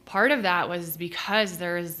 And part of that was because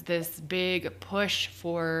there's this big push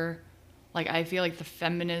for, like, I feel like the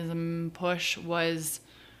feminism push was,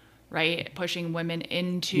 right, pushing women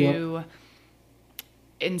into,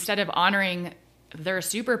 instead of honoring their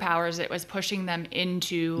superpowers, it was pushing them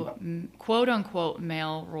into quote unquote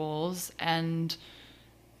male roles. And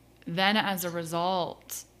then as a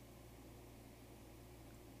result,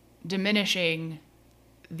 diminishing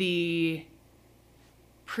the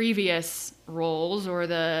previous roles or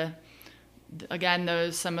some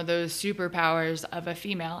of those superpowers of a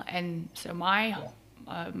female. And so my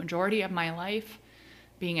majority of my life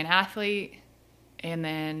being an athlete, and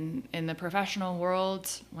then in the professional world,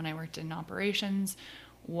 when I worked in operations,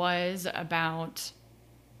 was a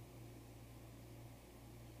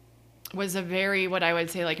very, what I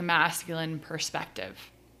would say, like, masculine perspective.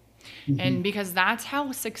 And because that's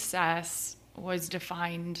how success was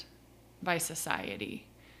defined by society.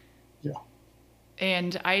 Yeah.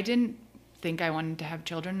 And I didn't think I wanted to have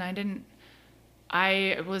children.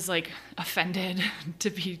 I was like offended to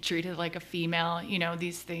be treated like a female,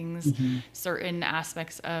 these things, certain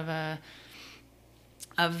aspects of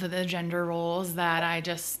the gender roles that I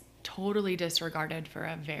just totally disregarded for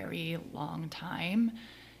a very long time.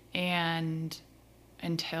 And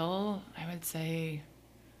until, I would say,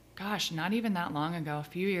 gosh, not even that long ago, a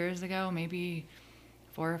few years ago, maybe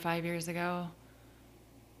 4 or 5 years ago,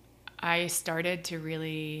 I started to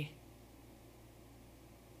really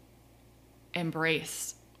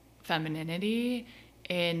embrace femininity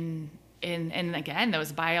in again,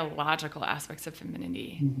 those biological aspects of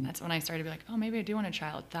femininity. That's when I started to be like, oh, maybe I do want a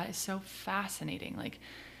child. That is so fascinating. Like,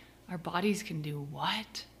 our bodies can do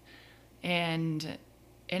what? And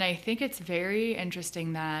I think it's very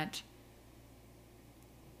interesting that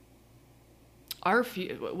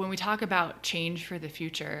when we talk about change for the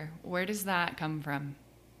future, where does that come from?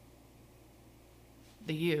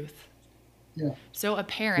 The youth. Yeah. So a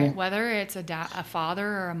parent, whether it's a father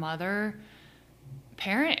or a mother,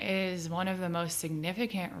 parent is one of the most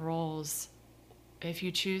significant roles if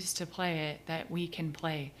you choose to play it, that we can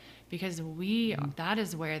play, because that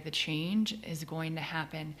is where the change is going to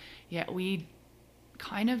happen. Yet we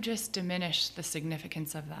kind of just diminish the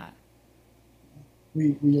significance of that.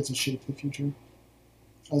 We get to shape the future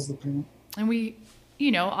as the parent. And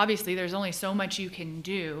obviously there's only so much you can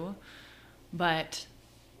do, but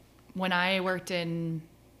when I worked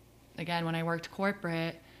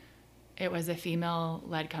corporate, it was a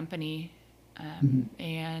female-led company,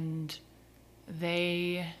 and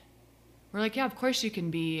they were like, yeah, of course you can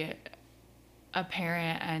be a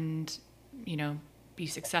parent and, be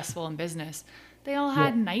successful in business. They all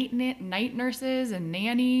had night nurses and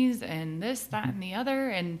nannies and this, that, and the other,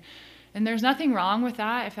 and there's nothing wrong with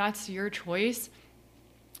that if that's your choice.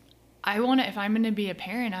 If I'm going to be a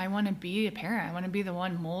parent, I want to be a parent. I want to be the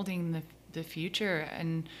one molding the future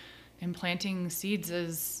and planting seeds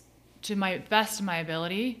as to my best of my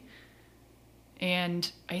ability.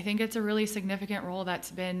 And I think it's a really significant role that's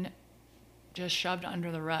been just shoved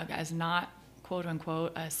under the rug as not, quote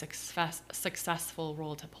unquote, a successful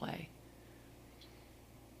role to play.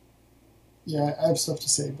 Yeah, I have stuff to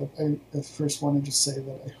say, but I first want to just say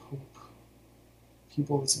that I hope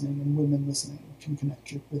people listening and women listening can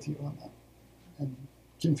connect with you on that and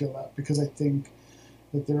can feel that, because I think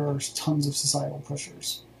that there are tons of societal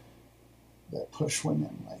pressures that push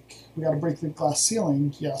women. Like, we got to break the glass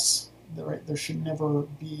ceiling. Yes, right. There should never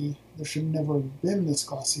have been this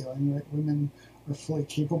glass ceiling. Right, women are fully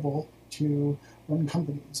capable to run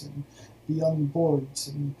companies and be on boards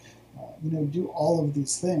and do all of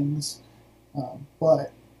these things.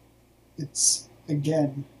 But it's,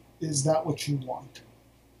 again, is that what you want?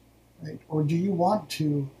 Right? Or do you want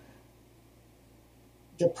to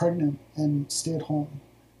get pregnant and stay at home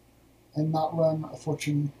and not run a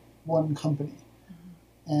Fortune 1 company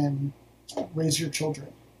and raise your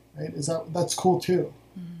children? Right? That's cool too.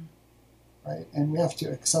 Right? And we have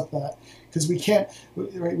to accept that, because we can't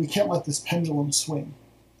let this pendulum swing.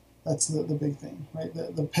 That's the big thing, right?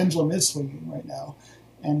 The pendulum is swinging right now.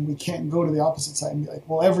 And we can't go to the opposite side and be like,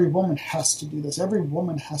 well, every woman has to do this. Every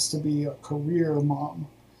woman has to be a career mom.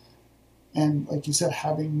 And like you said,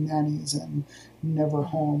 having nannies and never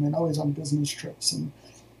home and always on business trips. And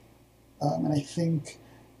I think,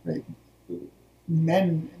 right,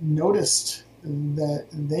 men noticed that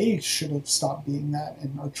they should have stopped being that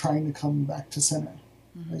and are trying to come back to center.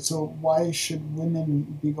 Right? So why should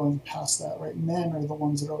women be going past that? Right? Men are the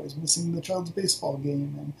ones that are always missing the child's baseball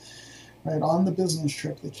game and right on the business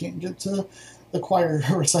trip. They can't get to the choir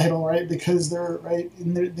recital, right? Because they're right,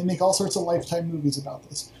 and they make all sorts of Lifetime movies about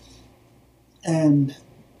this. And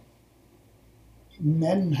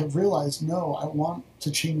men have realized, no, I want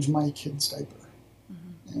to change my kid's diaper,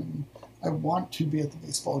 and I want to be at the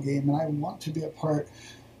baseball game, and I want to be a part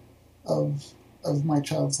of my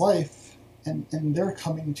child's life, and they're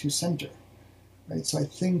coming to center, right? So I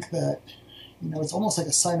think that it's almost like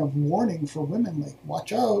a sign of warning for women, like,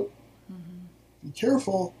 watch out. Be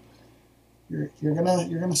careful. You're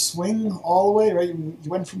gonna swing all the way, right? You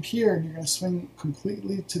went from here, and you're gonna swing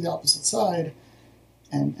completely to the opposite side.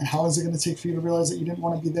 And how is it going to take for you to realize that you didn't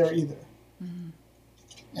want to be there either,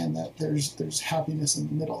 and that there's happiness in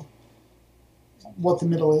the middle. What the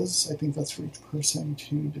middle is, I think that's for each person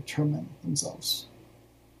to determine themselves.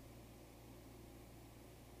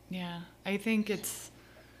 Yeah, I think it's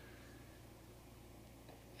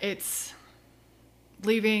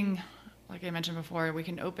leaving. Like I mentioned before, we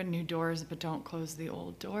can open new doors, but don't close the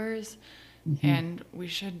old doors. And we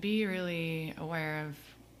should be really aware of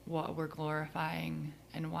what we're glorifying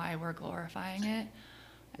and why we're glorifying it.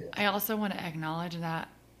 Yeah. I also want to acknowledge that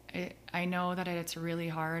I know that it's really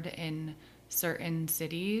hard in certain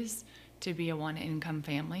cities to be a one-income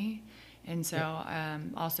family. And so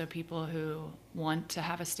also people who want to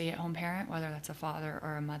have a stay-at-home parent, whether that's a father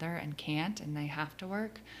or a mother, and can't, and they have to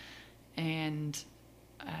work. And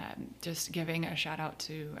just giving a shout out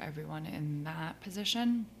to everyone in that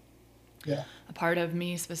position. Yeah. A part of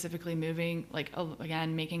me specifically moving, like,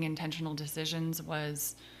 again, making intentional decisions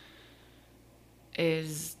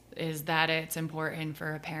is that it's important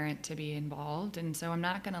for a parent to be involved. And so I'm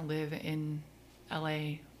not going to live in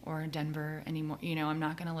LA or Denver anymore. I'm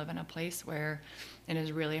not going to live in a place where it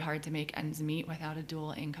is really hard to make ends meet without a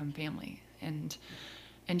dual income family. And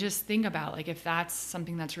just think about, like, if that's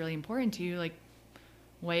something that's really important to you, like,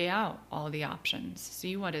 weigh out all the options,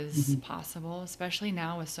 see what is possible, especially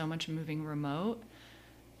now with so much moving remote.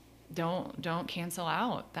 Don't cancel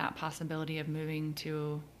out that possibility of moving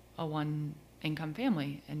to a one income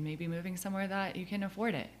family and maybe moving somewhere that you can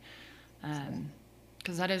afford it.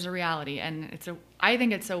 Because that is a reality. And I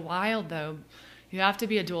think it's so wild though, You have to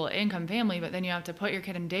be a dual income family, but then you have to put your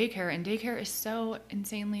kid in daycare, and daycare is so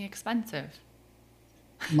insanely expensive.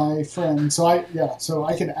 My friend, so I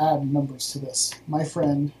can add numbers to this. My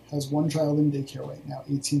friend has one child in daycare right now,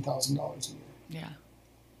 $18,000 a year. Yeah.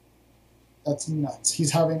 That's nuts.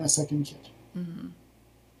 He's having a second kid. Mm-hmm.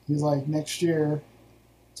 He's like, next year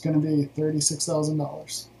it's going to be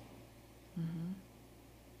 $36,000. Mm-hmm.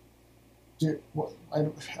 I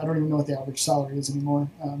don't even know what the average salary is anymore.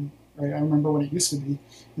 Right? I remember when it used to be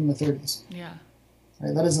in the 30s. Yeah.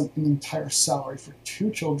 Right? That isn't an entire salary for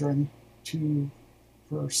two children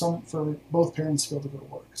for both parents to be able to go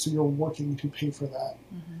to work. So you're working to pay for that.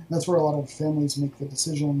 Mm-hmm. That's where a lot of families make the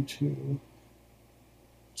decision to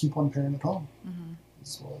keep one parent at home. Mm-hmm.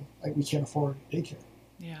 So we can't afford daycare.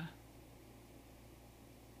 Yeah.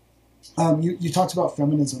 You talked about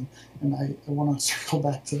feminism, and I want to circle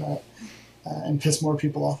back to that and piss more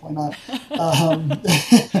people off. Why not?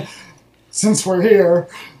 Since we're here,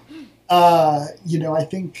 I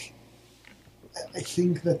think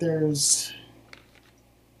that there's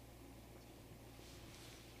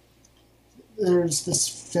this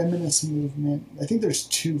feminist movement. I think there's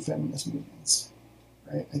two feminist movements,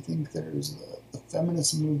 right? I think there's the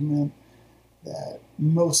feminist movement that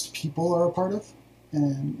most people are a part of,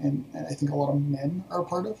 and I think a lot of men are a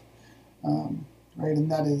part of, right? And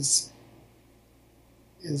that is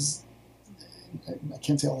I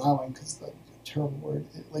can't say allowing because that's a terrible word.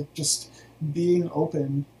 Like just being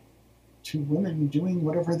open to women doing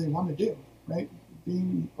whatever they want to do, right?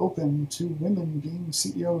 Being open to women being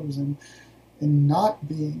CEOs and not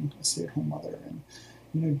being a stay-at-home mother, and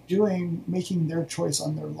making their choice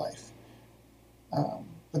on their life.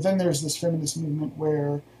 But then there's this feminist movement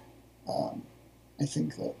where I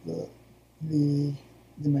think that the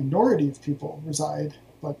minority of people reside,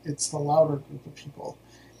 but it's the louder group of people,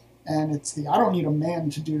 and it's I don't need a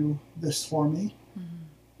man to do this for me,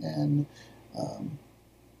 mm-hmm. and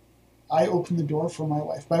I open the door for my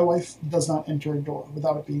wife. My wife does not enter a door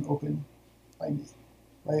without it being opened by me,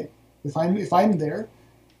 right? If I'm there,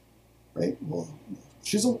 right? Well,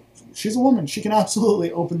 she's a woman. She can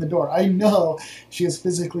absolutely open the door. I know she is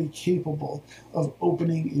physically capable of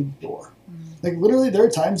opening a door. Mm-hmm. Like literally, there are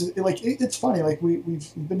times it's funny. Like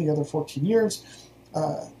we've been together 14 years,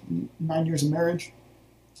 9 years of marriage,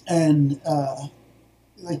 and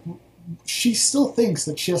she still thinks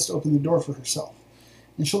that she has to open the door for herself.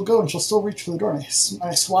 And she'll go and she'll still reach for the door, and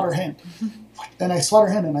I swat her hand. And I swat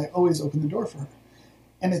her hand, and I always open the door for her.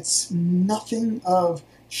 And it's nothing of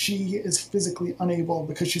she is physically unable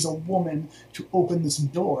because she's a woman to open this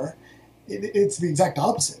door. It's the exact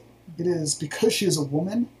opposite. It is because she is a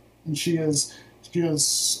woman, and she is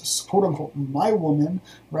quote unquote my woman,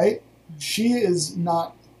 right? She is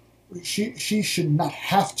not. She should not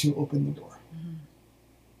have to open the door,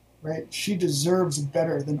 right? She deserves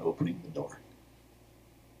better than opening the door.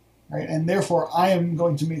 Right? And therefore, I am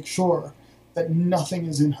going to make sure that nothing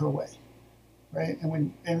is in her way, right?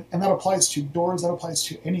 And that applies to doors. That applies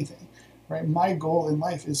to anything, right? My goal in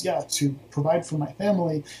life is to provide for my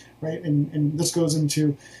family, right? And this goes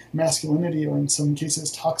into masculinity, or in some cases,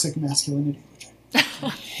 toxic masculinity, which I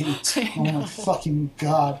hate. Oh my fucking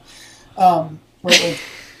god! Right? Like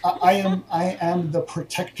I am the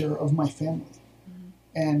protector of my family,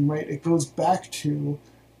 and right, it goes back to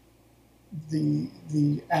the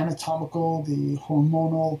anatomical, the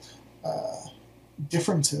hormonal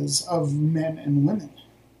differences of men and women.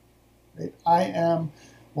 Right?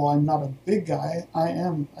 I'm not a big guy.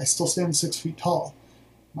 I still stand 6 feet tall.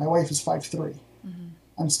 My wife is 5'3". Mm-hmm.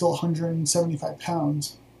 I'm still 175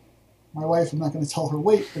 pounds. My wife, I'm not going to tell her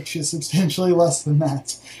weight, but she is substantially less than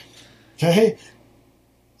that. Okay?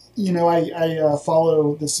 I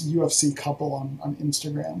follow this UFC couple on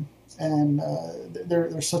Instagram. And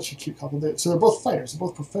they're such a cute couple. So they're both fighters. They're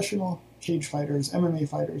both professional cage fighters, MMA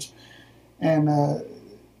fighters. And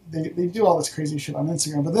they do all this crazy shit on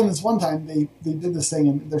Instagram. But then this one time, they did this thing,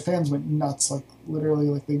 and their fans went nuts. Like, literally,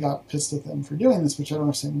 like, they got pissed at them for doing this, which I don't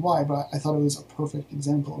understand why, but I thought it was a perfect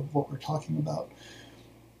example of what we're talking about.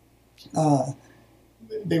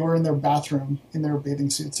 They were in their bathroom in their bathing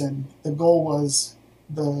suits, and the goal was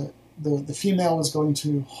the female was going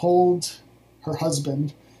to hold her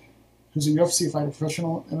husband, who's a UFC fighter,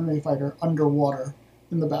 professional MMA fighter, underwater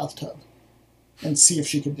in the bathtub and see if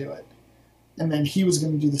she could do it. And then he was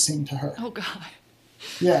going to do the same to her. Oh, God.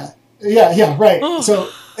 Yeah, right. Oh. So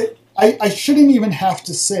I shouldn't even have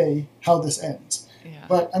to say how this ends. Yeah.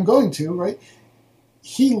 But I'm going to, right?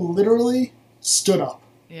 He literally stood up.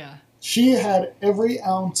 Yeah. She had every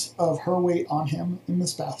ounce of her weight on him in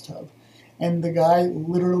this bathtub. And the guy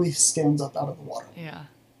literally stands up out of the water. Yeah.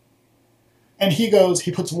 And he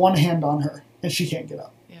puts one hand on her, and she can't get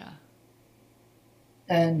up. Yeah.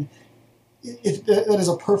 And if that is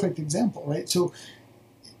a perfect example, right? So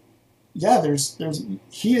yeah, there's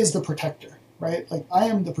he is the protector, right? Like I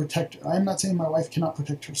am the protector. I'm not saying my wife cannot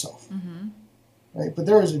protect herself, right? But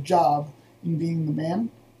there is a job in being the man,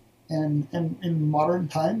 and in modern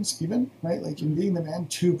times even, right? Like in being the man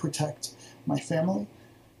to protect my family,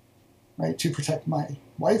 right? To protect my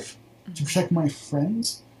wife, to protect my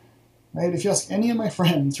friends, right? If you ask any of my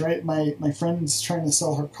friends, right? My friend's trying to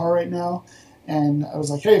sell her car right now, and I was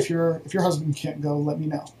like, hey, if your husband can't go, let me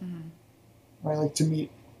know, right? Like to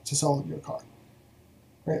sell your car,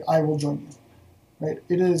 right? I will join you, right?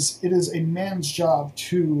 It is a man's job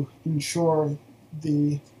to ensure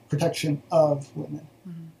the protection of women.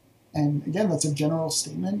 And again, that's a general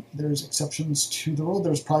statement. There's exceptions to the rule.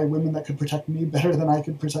 There's probably women that could protect me better than I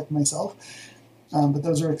could protect myself. But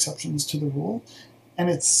those are exceptions to the rule. And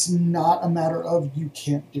it's not a matter of you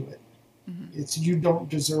can't do it. It's you don't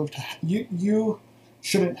deserve to. You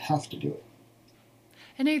shouldn't have to do it.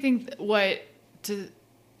 And I think what to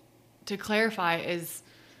clarify is,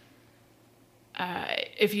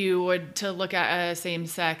 if you would to look at a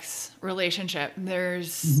same-sex relationship,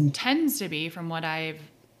 there's tends to be, from what I've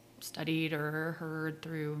studied or heard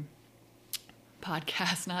through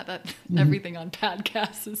podcasts, not that everything on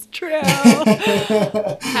podcasts is true.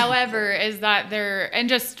 However, is that there, and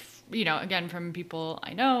just, again, from people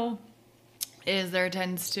I know, is there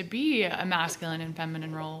tends to be a masculine and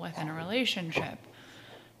feminine role within a relationship.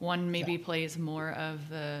 One maybe plays more of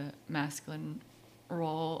the masculine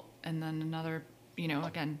role, and then another,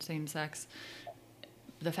 again, same sex,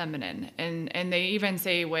 the feminine. And they even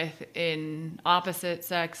say within opposite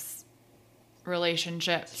sex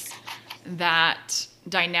relationships that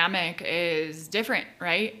dynamic is different,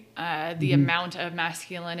 right? The amount of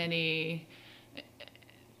masculinity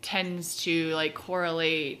tends to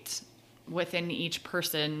correlate within each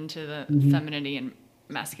person to the femininity and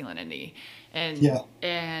masculinity.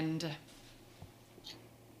 And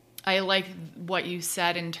I like what you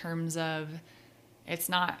said in terms of it's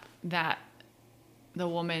not that the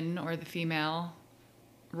woman or the female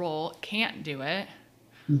role can't do it,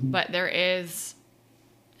 but there is,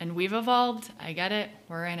 and we've evolved. I get it.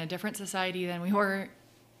 We're in a different society than we were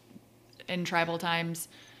in tribal times.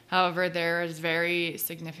 However, there is very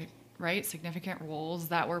significant roles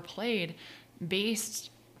that were played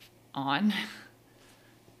based on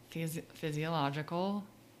physiological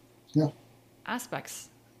aspects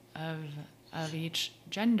of each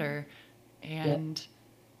gender, and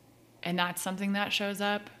that's something that shows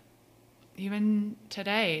up even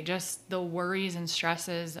today. Just the worries and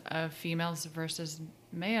stresses of females versus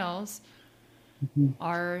males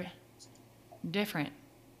are different.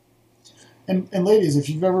 And ladies, if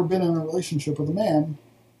you've ever been in a relationship with a man,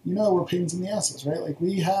 we're pains in the asses, right? Like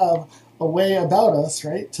we have a way about us,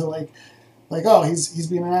 right? To like, oh, he's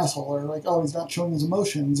being an asshole, or like, oh, he's not showing his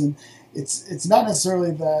emotions. And it's not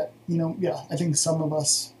necessarily that, I think some of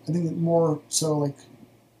us, I think more so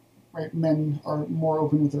right, men are more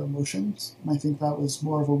open with their emotions. And I think that was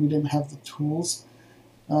more of we didn't have the tools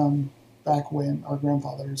back when our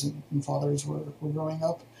grandfathers and fathers were growing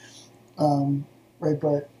up. Right,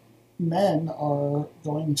 but men are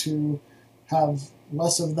going to have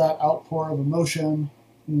less of that outpour of emotion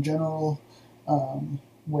in general,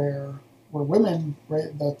 where women,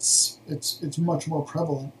 right, it's much more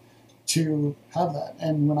prevalent to have that.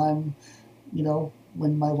 And when I'm,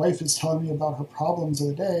 when my wife is telling me about her problems of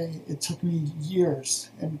the day, it took me years,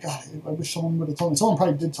 and God, I wish someone would have told me. Someone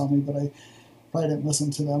probably did tell me, but I probably didn't listen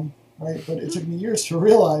to them, right? But it took me years to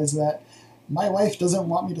realize that my wife doesn't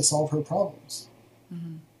want me to solve her problems.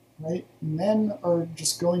 Right? Men are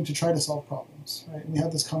just going to try to solve problems, right? We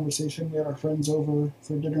had this conversation. We had our friends over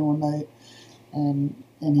for dinner one night, and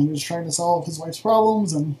he was trying to solve his wife's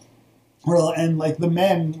problems, and the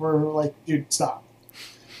men were like, "Dude, stop!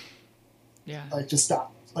 Yeah, just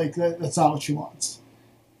stop! That's not what she wants."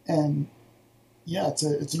 And yeah, it's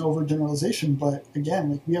an overgeneralization, but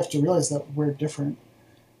again, we have to realize that we're different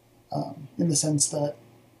in the sense that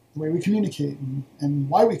the way we communicate and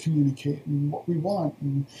why we communicate and what we want.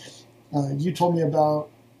 And you told me about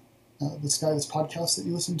this podcast that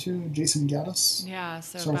you listen to, Jason Gaddis. Yeah,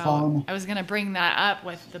 I was going to bring that up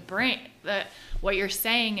with the brain. That what you're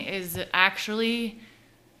saying is that actually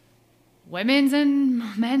women's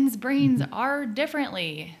and men's brains are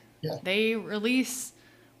differently. Yeah. They release,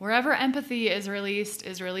 wherever empathy is released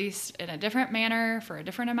in a different manner for a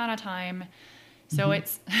different amount of time. So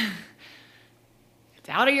it's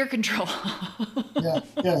out of your control.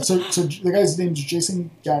 Yeah. So the guy's name's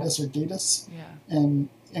Jason Gaddis or Gaddis. Yeah.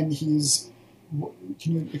 And he's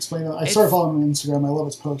Can you explain that? I started following him on Instagram. I love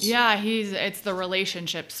his posts. Yeah, it's the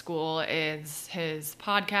Relationship School is his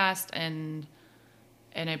podcast, and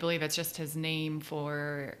I believe it's just his name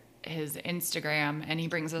for his Instagram, and he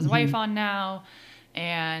brings his wife on now,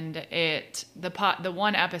 and the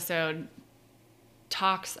one episode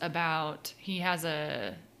talks about, he has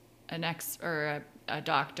a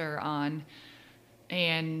doctor on,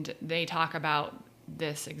 and they talk about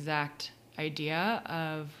this exact idea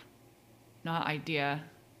of, not idea,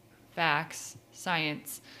 facts,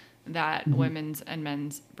 science, that women's and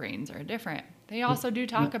men's brains are different. They also do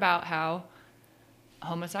talk about how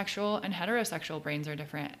homosexual and heterosexual brains are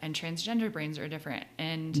different, and transgender brains are different,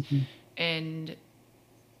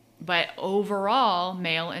 but overall,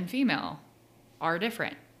 male and female are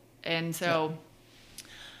different. And so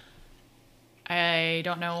I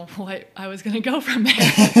don't know what I was going to go from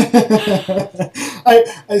there.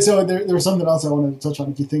 So there was something else I wanted to touch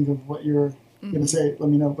on. If you think of what you're going to say, let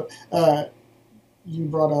me know. But you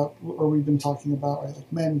brought up, or we've been talking about, right,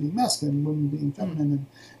 like men being masculine, women being feminine,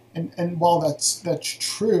 and while that's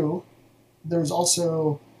true, there's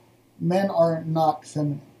also, men are not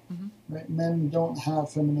feminine, right? Men don't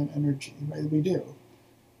have feminine energy, right? We do,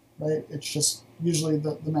 right? It's just usually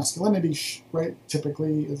the masculinity, right,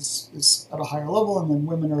 typically is at a higher level, and then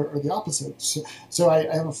women are the opposite. So I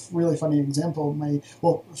have a really funny example.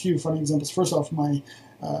 A few funny examples. First off, my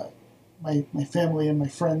family and my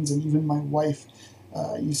friends and even my wife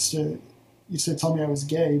used to tell me I was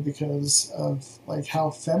gay because of like how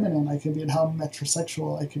feminine I could be and how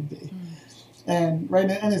metrosexual I could be. And right,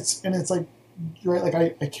 and it's like, right, like I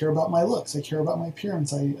care about my looks, I care about my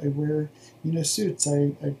appearance, I wear suits,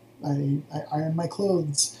 I iron my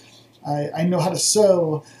clothes, I know how to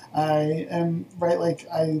sew, I am, right, like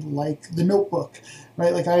I like The Notebook,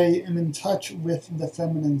 right, like I am in touch with the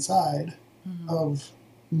feminine side of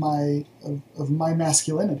my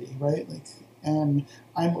masculinity, right, like, and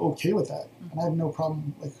I'm okay with that, and I have no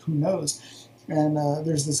problem, like, who knows. And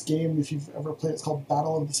there's this game, if you've ever played, it's called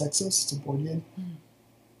Battle of the Sexes. It's a board game.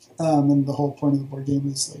 And the whole point of the board game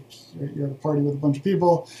is, like, you're at a party with a bunch of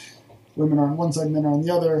people. Women are on one side, men are on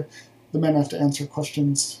the other. The men have to answer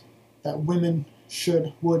questions that women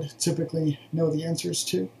would typically know the answers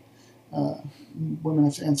to. Women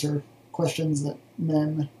have to answer questions that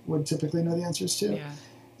men would typically know the answers to. Yeah.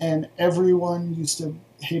 And everyone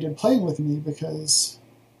hated playing with me because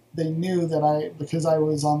they knew that because I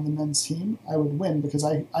was on the men's team, I would win because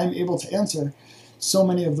I'm able to answer so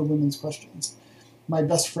many of the women's questions. My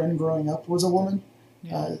best friend growing up was a woman.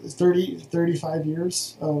 35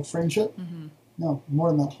 years of friendship. No, more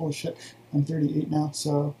than that. Holy shit. I'm 38 now.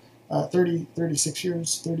 So 36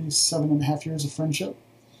 years, 37 and a half years of friendship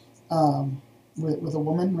with a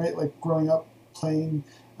woman, right? Like growing up playing,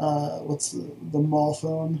 what's the mall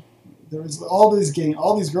phone? There was all these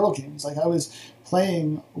girl games. Like I was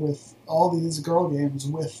playing with all these girl games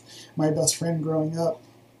with my best friend growing up.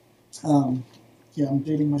 Yeah, I'm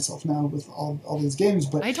dating myself now with all these games.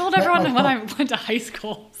 But I told everyone when I went to high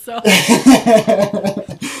school. So,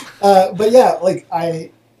 but yeah, like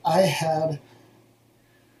I had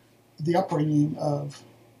the upbringing of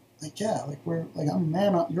like, yeah, like I'm a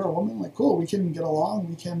man, you're a woman. Like, cool, we can get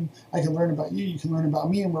along. I can learn about you. You can learn about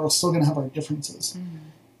me, and we're still gonna have our differences.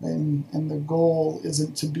 And the goal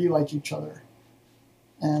isn't to be like each other.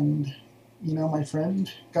 And my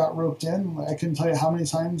friend got roped in. I couldn't tell you how many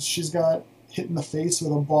times she's got hit in the face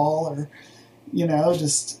with a ball, or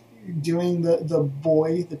just doing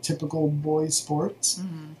the typical boy sports.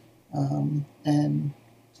 And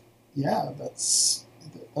yeah, that's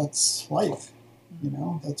life.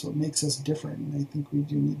 That's what makes us different, and I think we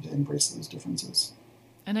do need to embrace those differences.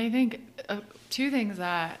 And I think two things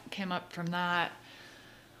that came up from that.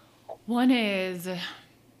 One is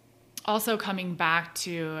also coming back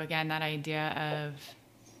to, again, that idea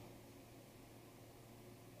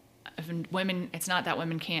of women. It's not that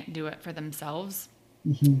women can't do it for themselves,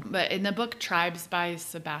 but in the book Tribes by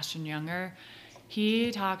Sebastian Junger,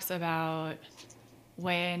 he talks about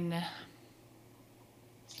when,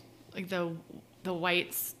 like, the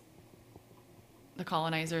whites, the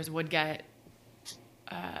colonizers, would get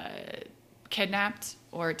kidnapped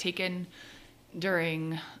or taken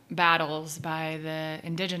during battles by the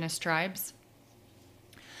indigenous tribes,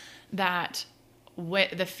 that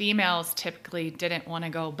the females typically didn't want to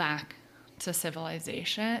go back to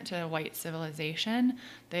civilization, to white civilization.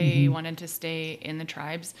 They wanted to stay in the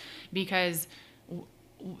tribes because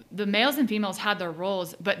the males and females had their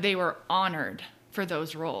roles, but they were honored for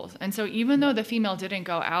those roles. And so even though the female didn't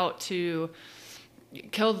go out to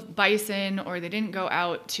kill bison, or they didn't go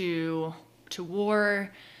out to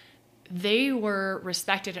war, they were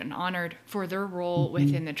respected and honored for their role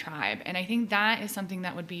within the tribe. And I think that is something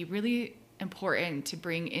that would be really important to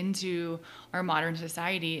bring into our modern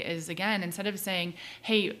society is, again, instead of saying,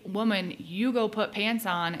 hey, woman, you go put pants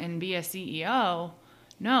on and be a CEO.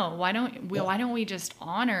 No, why don't we just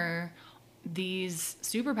honor these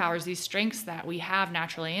superpowers, these strengths that we have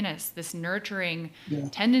naturally in us, this nurturing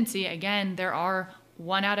tendency. Again, there are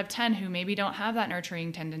 1 out of 10 who maybe don't have that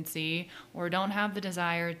nurturing tendency or don't have the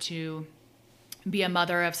desire to be a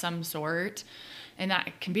mother of some sort. And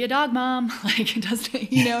that can be a dog mom. Like, it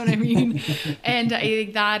doesn't, you know what I mean? And I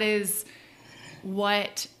think that is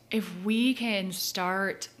what, if we can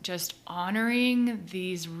start just honoring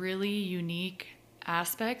these really unique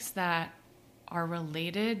aspects that are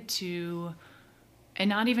related to, and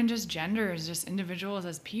not even just genders, just individuals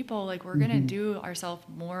as people, like, we're going to do ourselves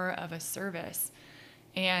more of a service.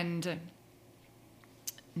 And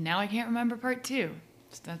now I can't remember part 2.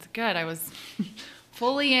 So that's good. I was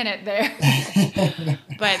fully in it there.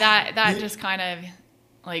 But that just kind of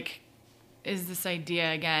like is this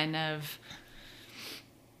idea again of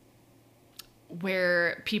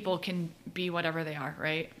where people can be whatever they are,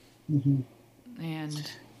 right?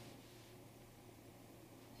 And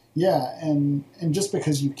yeah, and just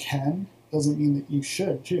because you can doesn't mean that you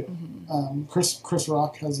should too. Chris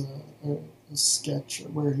Rock has a sketch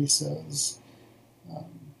where he says,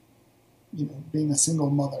 being a single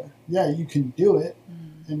mother, yeah, you can do it.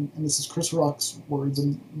 And this is Chris Rock's words.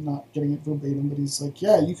 I'm not getting it verbatim, but he's like,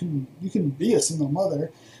 yeah, you can be a single mother.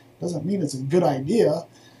 Doesn't mean it's a good idea,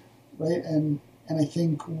 right? And I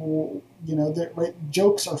think, that, right,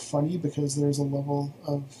 jokes are funny because there's a level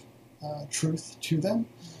of truth to them,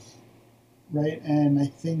 right? And I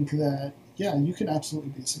think that, yeah, you can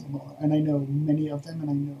absolutely be a single mother. And I know many of them, and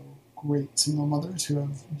I know great single mothers who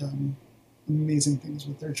have done amazing things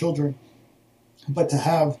with their children. But to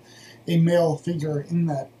have a male figure in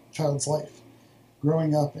that child's life,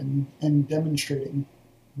 growing up and demonstrating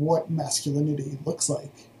what masculinity looks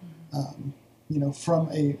like, from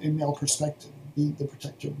a male perspective, being the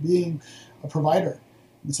protector, being a provider,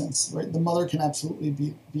 in a sense, right? The mother can absolutely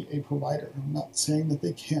be a provider. I'm not saying that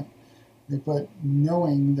they can't, right? But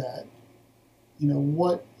knowing that,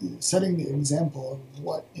 setting the example of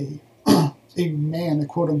what a man, a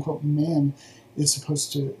quote unquote man, is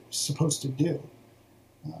supposed to do.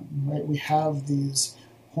 Right? We have these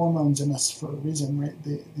hormones in us for a reason, right?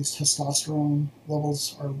 These testosterone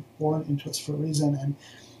levels are born into us for a reason, and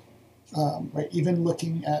right, even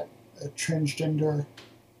looking at a transgender.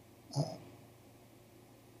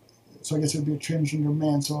 So I guess it would be a transgender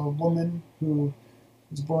man. So a woman who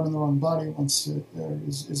was born in the wrong body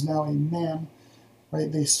is now a man,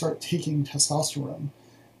 right? They start taking testosterone.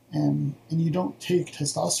 And you don't take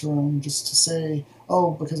testosterone just to say,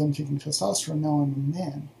 oh, because I'm taking testosterone, now I'm a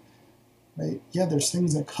man, right? Yeah, there's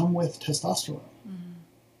things that come with testosterone,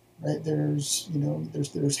 right? There's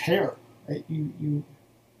hair, right?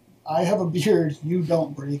 I have a beard, you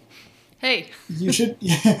don't, Brie. Hey. You should,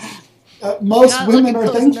 most women are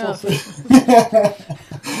thankful for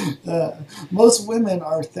most women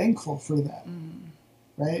are thankful for that,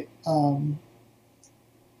 right?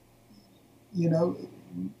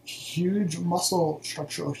 Huge muscle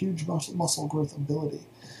structure or huge muscle growth ability,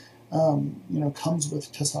 comes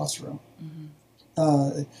with testosterone.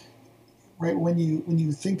 Right? When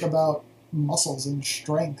you think about muscles and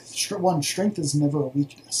strength, strength is never a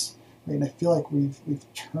weakness, right? And I feel like we've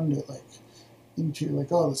turned it into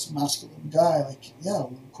this masculine guy. Like, yeah,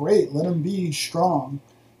 great, let him be strong.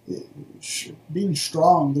 Being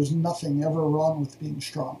strong, there's nothing ever wrong with being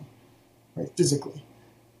strong, right? Physically.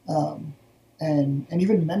 And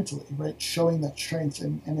even mentally, right? Showing that strength,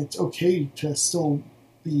 and it's okay to still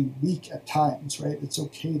be weak at times, right? It's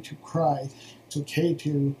okay to cry. It's okay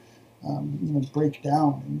to, break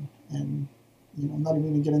down, and I'm not even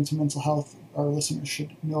going to get into mental health. Our listeners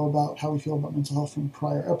should know about how we feel about mental health from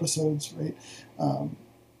prior episodes, right?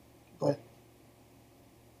 But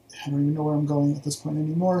I don't even know where I'm going at this point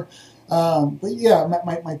anymore. But yeah,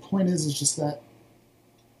 my point is just that,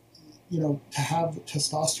 to have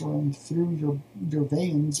testosterone through your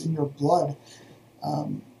veins in your blood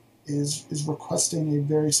is requesting a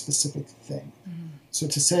very specific thing. So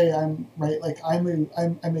to say I'm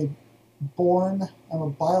a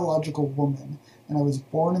biological woman, and I was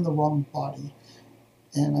born in the wrong body,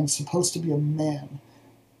 and I'm supposed to be a man.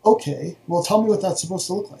 Okay, well, tell me what that's supposed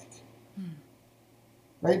to look like.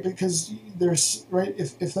 Right? Because there's, right,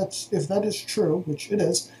 if that is true, which it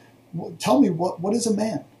is, tell me what is a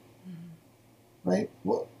man. Right?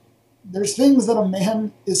 Well, there's things that a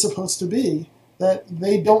man is supposed to be that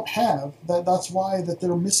they don't have. That's why that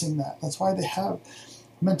they're missing that. That's why they have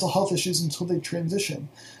mental health issues until they transition,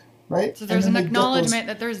 right? So there's And an then they get those- acknowledgement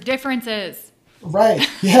that there's differences. Right.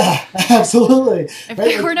 Yeah, absolutely. If right?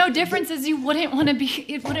 there Like, were no differences, you wouldn't want to be,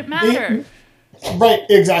 it wouldn't matter. right,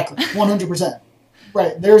 exactly. 100%.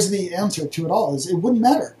 Right. There's the answer to it all is it wouldn't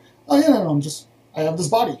matter. Oh, yeah, no, I have this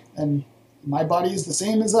body and my body is the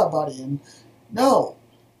same as that body. And no,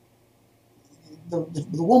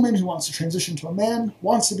 the woman who wants to transition to a man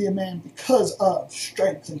wants to be a man because of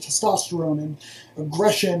strength and testosterone and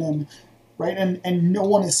aggression and right, and no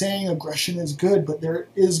one is saying aggression is good, but there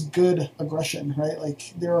is good aggression, right?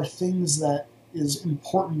 Like there are things that is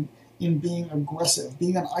important in being aggressive,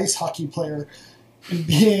 being an ice hockey player and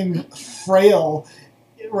being frail,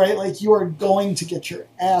 right? Like you are going to get your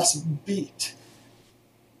ass beat,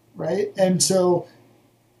 right? And so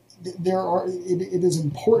it is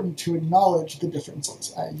important to acknowledge the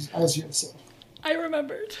differences, as you have said. I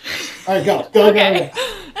remembered. All right, go. Okay.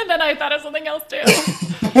 And then I thought of something else too.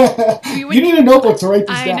 You need a notebook to write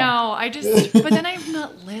this I down. know. But then I'm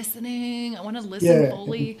not listening. I want to listen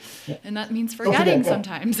fully. Yeah. And that means forgetting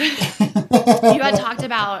sometimes. You had talked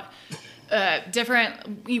about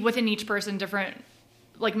within each person, different,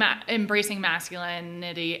 like embracing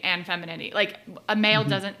masculinity and femininity. Like a male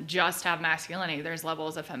doesn't just have masculinity. There's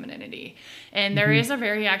levels of femininity. And there is a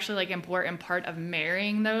very actually like important part of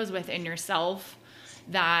marrying those within yourself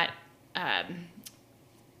that,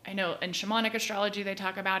 I know in shamanic astrology they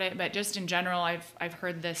talk about it, but just in general, I've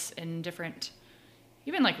heard this in different,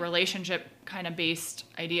 even like relationship kind of based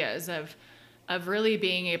ideas of really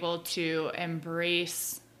being able to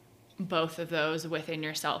embrace both of those within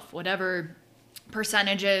yourself, whatever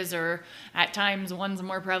percentages, or at times one's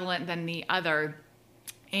more prevalent than the other.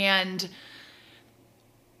 And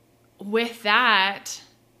with that,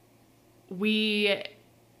 oh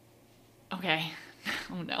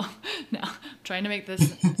no, I'm trying to make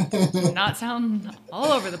this not sound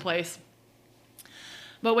all over the place.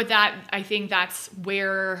 But with that, I think that's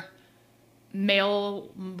where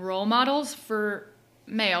male role models for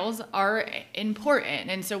males are important.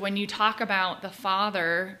 And so when you talk about the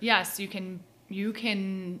father, yes, you can,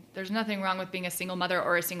 there's nothing wrong with being a single mother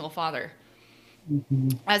or a single father. Mm-hmm.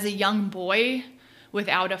 As a young boy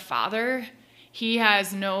without a father, he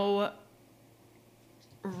has no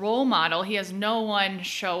role model. He has no one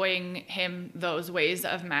showing him those ways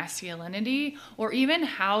of masculinity, or even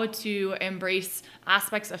how to embrace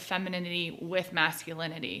aspects of femininity with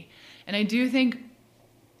masculinity. And I do think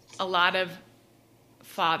a lot of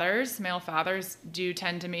male fathers do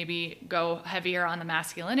tend to maybe go heavier on the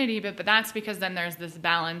masculinity, but that's because then there's this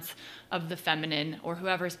balance of the feminine, or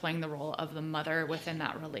whoever's playing the role of the mother within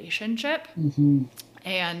that relationship. Mm-hmm.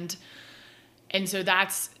 And so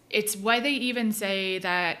it's why they even say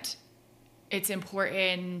that it's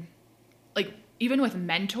important, like even with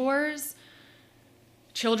mentors,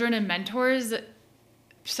 children and mentors,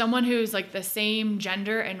 someone who's like the same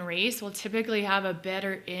gender and race will typically have a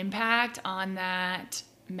better impact on that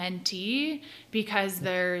mentee because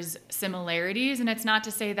there's similarities. And it's not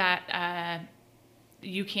to say that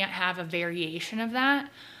you can't have a variation of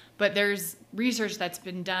that, but there's research that's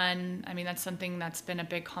been done. I mean, that's something that's been a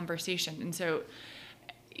big conversation. And so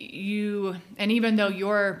and even though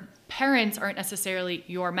your parents aren't necessarily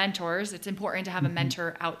your mentors, it's important to have a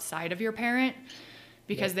mentor outside of your parent,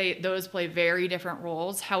 because those play very different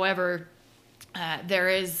roles. However, there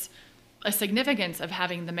is a significance of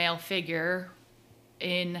having the male figure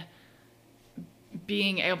in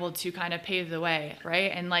being able to kind of pave the way,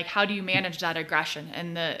 right? And like, how do you manage that aggression?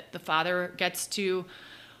 And the father gets to,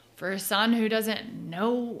 for a son who doesn't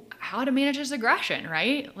know how to manage his aggression,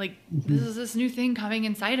 right? Like, this is this new thing coming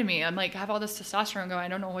inside of me. I'm like, I have all this testosterone going, I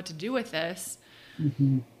don't know what to do with this.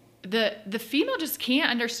 Mm-hmm. The female just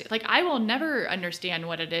can't understand. Like, I will never understand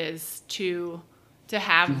what it is to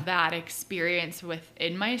have that experience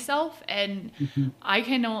within myself. And I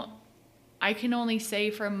can only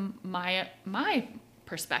say from my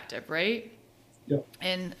perspective, right? Yep.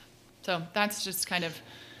 And so that's just kind of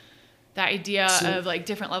the idea of like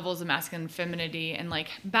different levels of masculine and femininity, and like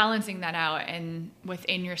balancing that out and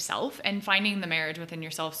within yourself, and finding the marriage within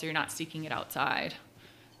yourself so you're not seeking it outside.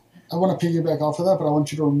 I want to piggyback off of that, but I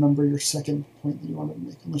want you to remember your second point that you wanted to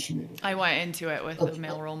make, unless you made it. I went into it with the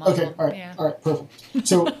male role model. Okay, all right, perfect.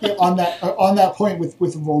 So on that point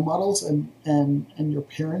with role models and your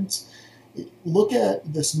parents, look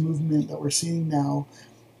at this movement that we're seeing now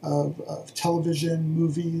of television,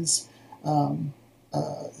 movies,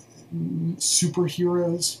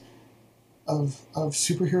 superheroes, of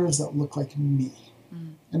superheroes that look like me,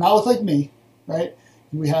 and not look like me, right?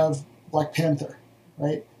 We have Black Panther,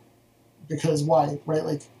 right? Because why, right?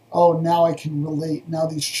 Like, oh, now I can relate. Now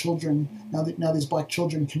these children, now these black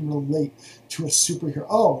children can relate to a superhero.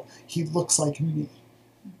 Oh, he looks like me,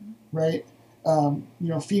 right?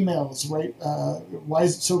 Females, right? Why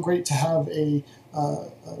is it so great to have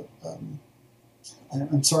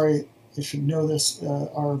I'm sorry, I should know this.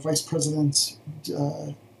 Our vice president's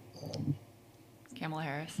Kamala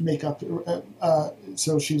Harris. makeup.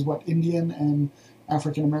 So she's what, Indian and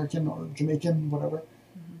African American or Jamaican, whatever.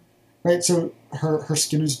 Right, so her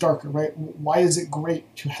skin is darker, right? Why is it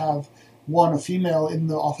great to have a female in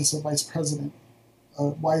the office of vice president?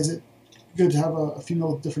 Why is it good to have a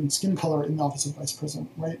female with different skin color in the office of vice president,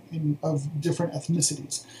 right? Of different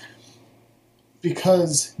ethnicities.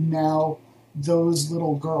 Because now those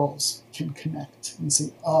little girls can connect and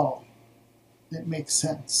say, oh, it makes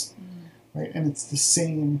sense, right? And it's the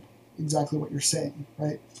same, exactly what you're saying,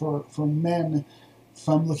 right? For men,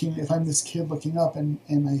 if I'm this kid looking up and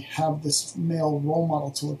I have this male role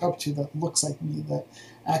model to look up to that looks like me, that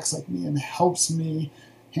acts like me, and helps me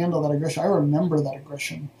handle that aggression. I remember that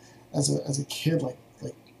aggression as a kid, like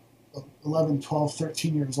 11, 12,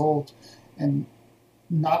 13 years old, and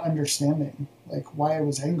not understanding like why I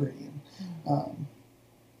was angry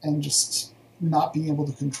and just not being able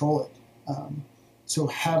to control it. So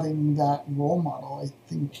having that role model, I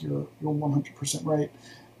think you're 100% right.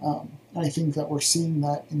 And I think that we're seeing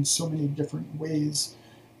that in so many different ways,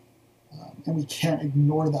 and we can't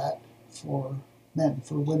ignore that for men,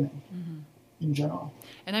 for women in general.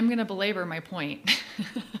 And I'm going to belabor my point.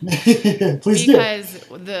 Please do. Because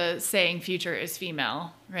the saying future is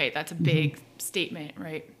female, right? That's a big statement,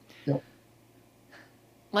 right? Yep.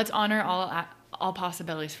 Let's honor all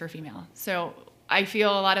possibilities for female. So I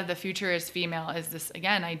feel a lot of the future is female is this,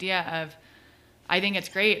 again, idea of, I think it's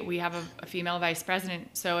great. We have a female vice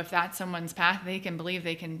president. So if that's someone's path, they can believe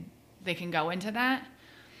they can go into that.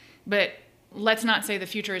 But let's not say the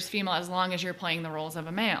future is female as long as you're playing the roles of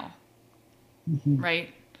a male,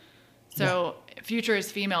 right? So future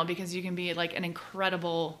is female because you can be like an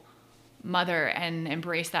incredible mother and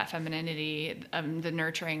embrace that femininity, the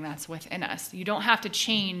nurturing that's within us. You don't have to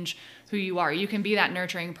change who you are. You can be that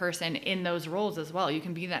nurturing person in those roles as well. You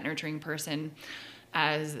can be that nurturing person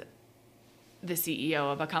as the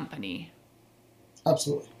CEO of a company.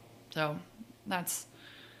 Absolutely. So that's,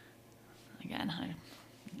 again, I'm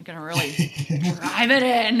going to really drive it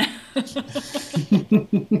in.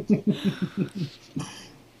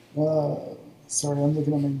 Sorry, I'm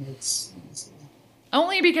looking at my notes.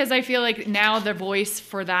 Only because I feel like now the voice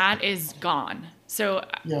for that is gone. So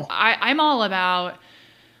Yeah. I'm all about,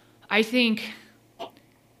 I think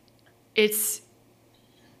it's,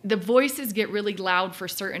 the voices get really loud for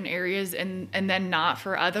certain areas and then not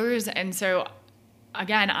for others. And so,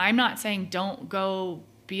 again, I'm not saying don't go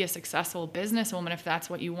be a successful businesswoman if that's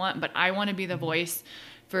what you want, but I want to be the voice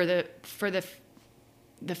for the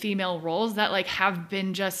female roles that like have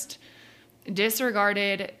been just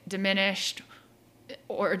disregarded, diminished,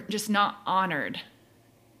 or just not honored.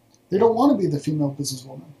 They don't want to be the female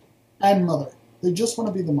businesswoman and mother. They just want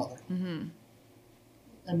to be the mother.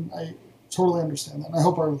 And I totally understand that. And I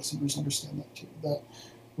hope our listeners understand that too. That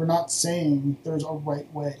we're not saying there's a right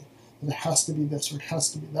way, that it has to be this or it has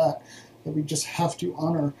to be that. That we just have to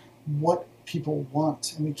honor what people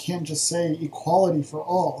want. And we can't just say equality for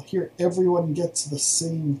all. Here, everyone gets the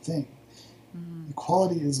same thing.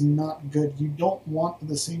 Equality is not good. You don't want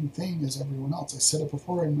the same thing as everyone else. I said it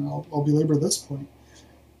before, and I'll belabor this point.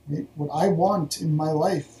 Right? What I want in my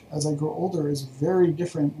life as I grow older is very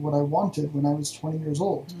different what I wanted when I was 20 years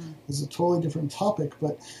old. It's a totally different topic,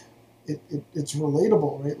 but it's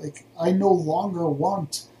relatable, right? Like, I no longer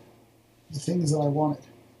want the things that I wanted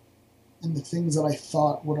and the things that I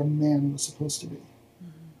thought what a man was supposed to be.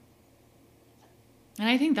 And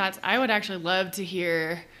I think I would actually love to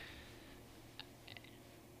hear,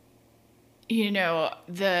 I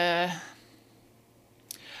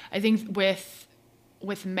think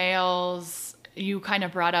with males, you kind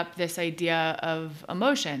of brought up this idea of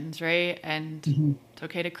emotions, right? And it's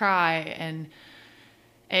okay to cry.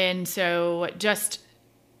 And so just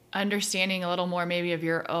understanding a little more maybe of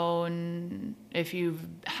your own, if you've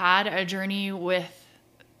had a journey with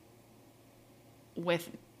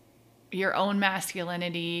your own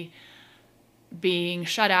masculinity being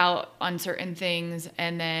shut out on certain things,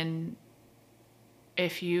 and then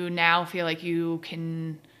if you now feel like you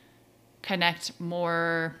can connect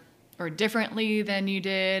more or differently than you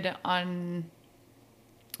did on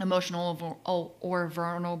emotional or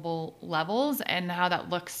vulnerable levels, and how that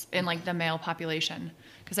looks in like the male population.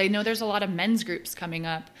 Because I know there's a lot of men's groups coming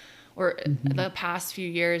up, or the past few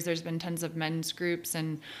years there's been tons of men's groups,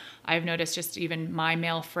 and I've noticed just even my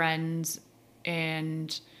male friends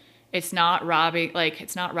and it's not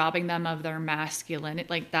robbing them of their masculine,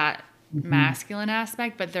 like that masculine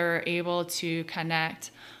aspect, but they're able to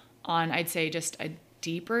connect on, I'd say, just a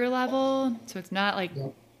deeper level. So it's not like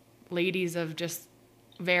ladies of just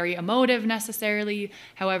very emotive necessarily.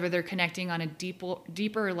 However, they're connecting on a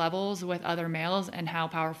deeper levels with other males, and how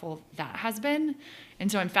powerful that has been.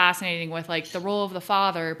 And so I'm fascinating with like the role of the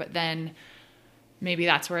father, but then maybe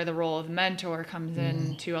that's where the role of mentor comes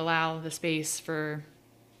in to allow the space for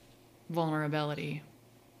vulnerability.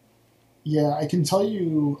 Yeah, I can tell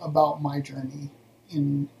you about my journey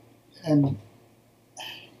and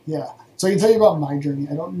yeah. So I can tell you about my journey.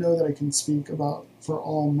 I don't know that I can speak about for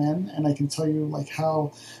all men, and I can tell you like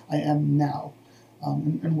how I am now,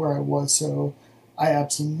 and where I was. So I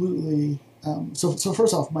absolutely. So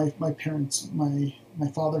first off, my parents, my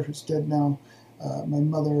father who's dead now, my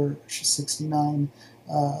mother, she's 69.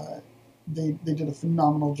 They did a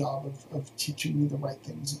phenomenal job of teaching me the right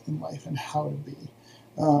things in life and how to be.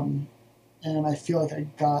 And I feel like I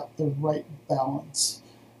got the right balance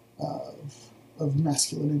of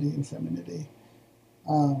masculinity and femininity.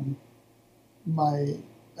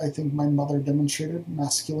 I think my mother demonstrated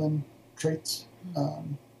masculine traits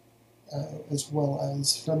as well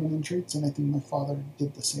as feminine traits, and I think my father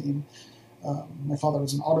did the same. My father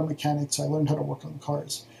was an auto mechanic, so I learned how to work on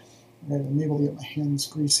cars. Right, I'm able to get my hands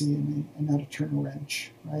greasy and I know how to turn a wrench.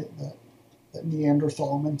 Right, that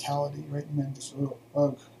Neanderthal mentality. Right, men just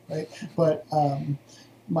ugh. Right, but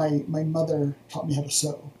my mother taught me how to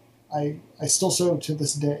sew. I still sew to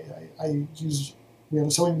this day. We have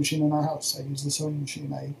a sewing machine in our house. I use the sewing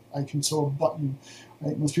machine. I can sew a button.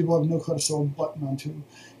 Right, most people have no clue how to sew a button onto,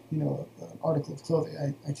 an article of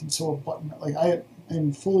clothing. I can sew a button. Like I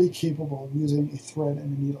am fully capable of using a thread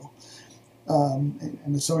and a needle,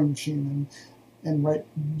 and a sewing machine, and right,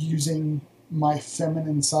 using my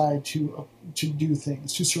feminine side to do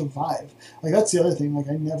things, to survive. Like that's the other thing. Like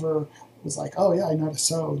I never was like, oh yeah, I know how to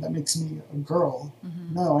sew. That makes me a girl.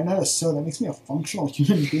 No, I know how to sew. That makes me a functional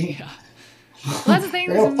human being. Yeah. Well, that's the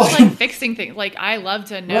thing with like fixing things. Like I love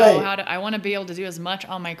to know how to. I want to be able to do as much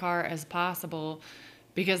on my car as possible,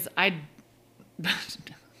 because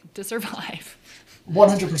to survive.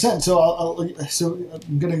 100%. So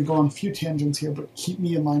I'm going to go on a few tangents here, but keep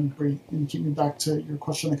me in line, Bree, and keep me back to your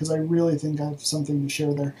question, because I really think I have something to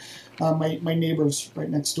share there. My neighbors right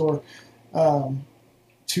next door,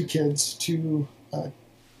 two kids, two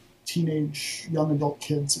teenage young adult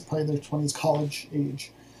kids, probably their 20s, college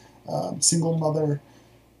age, single mother,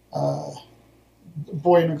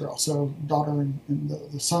 boy and a girl. So daughter and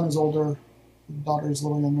the son is older. Daughter is a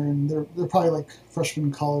little younger, and they're probably like freshman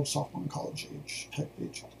in college, sophomore in college type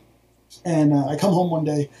age. And I come home one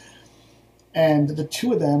day, and the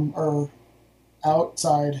two of them are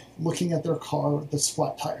outside looking at their car with this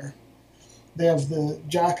flat tire. They have the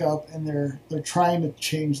jack up, and they're trying to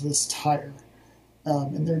change this tire,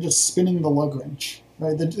 and they're just spinning the lug wrench.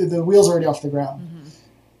 Right, the wheel's already off the ground,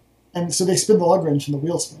 and so they spin the lug wrench, and the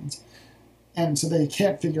wheel spins, and so they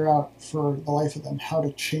can't figure out for the life of them how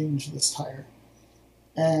to change this tire.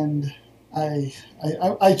 And I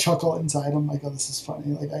chuckle inside. I'm like, oh, this is funny.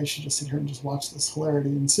 Like, I should just sit here and just watch this hilarity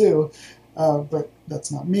ensue. But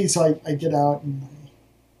that's not me. So I get out and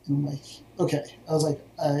I'm like, okay. I was like,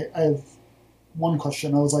 I have one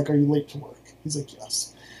question. I was like, are you late to work? He's like,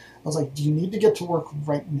 yes. I was like, do you need to get to work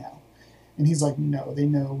right now? And he's like, no, they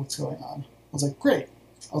know what's going on. I was like, great.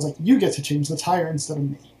 I was like, you get to change the tire instead of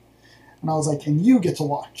me. And I was like, and you get to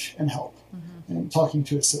watch and help. And I'm talking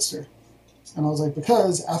to his sister. And I was like,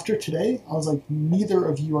 because after today, I was like, neither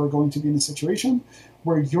of you are going to be in a situation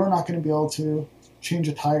where you're not going to be able to change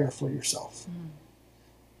a tire for yourself.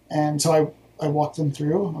 And so I walked them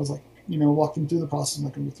through. I was like, walk them through the process. I'm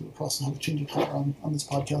not going to go through the process of how to change a tire on this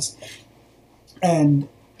podcast. And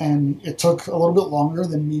it took a little bit longer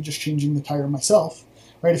than me just changing the tire myself.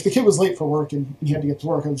 Right? If the kid was late for work and he had to get to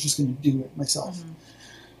work, I was just going to do it myself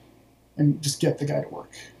and just get the guy to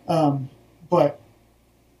work. But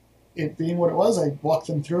it being what it was, I walked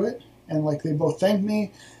them through it, and like they both thanked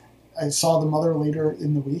me. I saw the mother later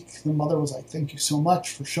in the week. The mother was like, thank you so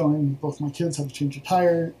much for showing both my kids how to change a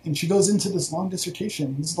tire. And she goes into this long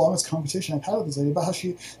dissertation. This is the longest conversation I've had with this lady about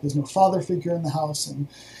how there's no father figure in the house, and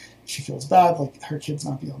she feels bad, like her kids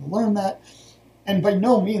not being able to learn that. And by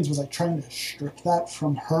no means was I trying to strip that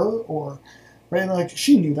from her, or, right, and like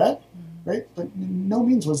she knew that, right? But no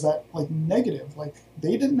means was that like negative. Like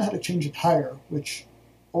they didn't know how to change a tire, which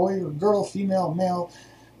boy or girl, female, male,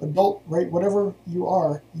 adult, right, whatever you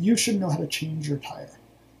are, you should know how to change your tire.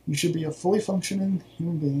 You should be a fully functioning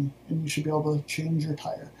human being, and you should be able to change your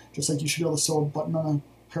tire, just like you should be able to sew a button on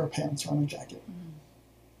a pair of pants or on a jacket.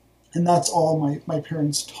 And that's all my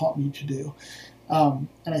parents taught me to do. And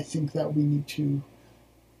I think that we need to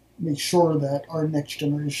make sure that our next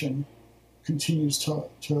generation continues to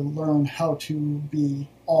learn how to be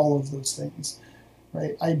all of those things,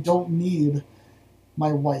 right? I don't need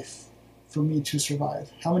my wife for me to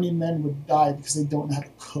survive. How many men would die because they don't know how to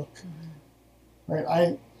cook,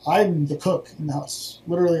 right? I'm the cook in the house.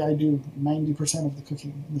 Literally, I do 90% of the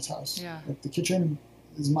cooking in this house. Yeah. Like the kitchen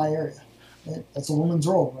is my area. Right? That's a woman's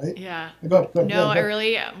role, right? Yeah. Go ahead. No, I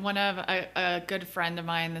really, one of a good friend of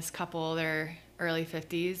mine, this couple, they're early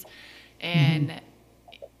 50s, and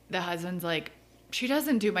the husband's like, she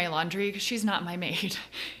doesn't do my laundry because she's not my maid,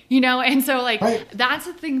 And so like, Right. that's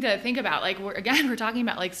the thing to think about. Like we're talking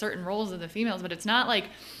about like certain roles of the females, but it's not like,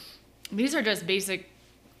 these are just basic,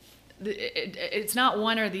 it's not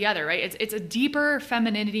one or the other, right? It's a deeper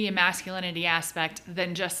femininity and masculinity aspect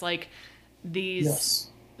than just like these, Yes.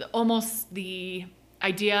 almost the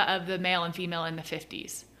idea of the male and female in the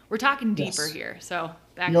 50s. We're talking deeper Yes. here. So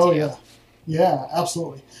back Oh to you. yeah, yeah,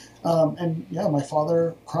 absolutely. And yeah, my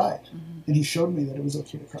father cried, and he showed me that it was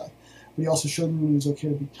okay to cry, but he also showed me when it was okay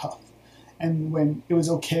to be tough, and when it was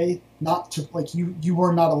okay not to, like, you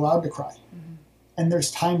were not allowed to cry, and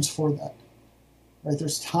there's times for that, right?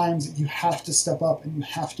 There's times that you have to step up and you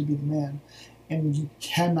have to be the man, and you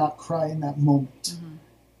cannot cry in that moment.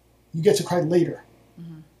 You get to cry later,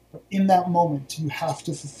 but in that moment, you have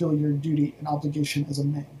to fulfill your duty and obligation as a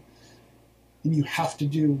man. And you have to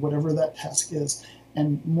do whatever that task is.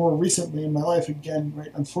 And more recently in my life, again,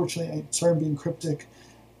 right, unfortunately, I'm sorry I'm being cryptic.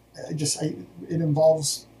 It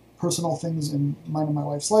involves personal things in mine and my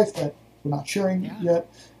wife's life that we're not sharing yet.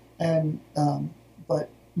 And, but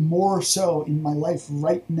more so in my life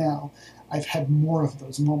right now, I've had more of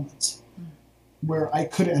those moments where I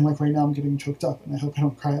couldn't, and like right now I'm getting choked up and I hope I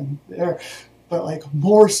don't cry in the air, but like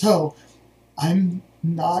more so, I'm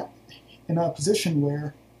not in a position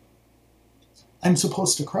where I'm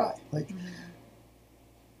supposed to cry. Like,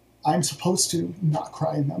 I'm supposed to not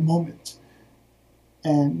cry in that moment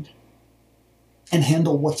and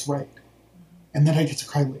handle what's right. And then I get to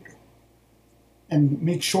cry later and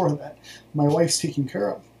make sure that my wife's taken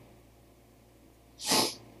care of.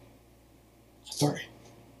 Sorry.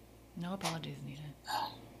 No apologies needed.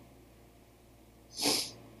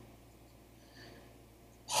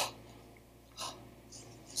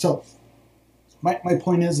 So my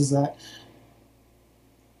point is that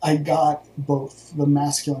I got both the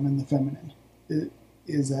masculine and the feminine. It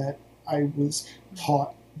is that I was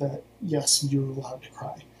taught that, yes, you're allowed to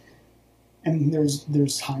cry. And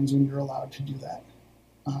there's times when you're allowed to do that.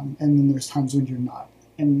 And then there's times when you're not.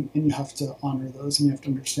 And you have to honor those, and you have to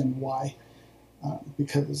understand why.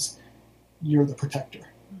 Because you're the protector.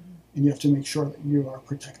 And you have to make sure that you are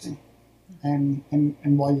protecting. And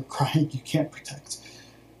while you're crying, you can't protect.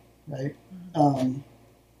 Right?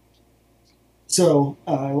 So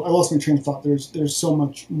I lost my train of thought. There's so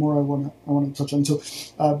much more I want to touch on. So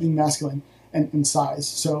being masculine and size.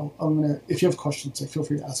 So I'm gonna, if you have questions, feel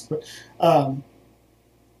free to ask. But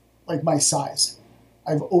like my size,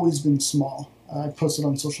 I've always been small. I've posted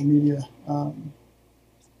on social media.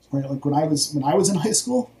 Right, like when I was in high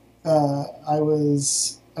school, I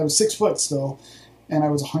was 6 foot still, and I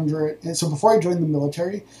was 100. And so before I joined the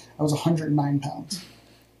military, I was 109 pounds.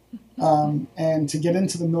 And to get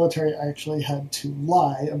into the military, I actually had to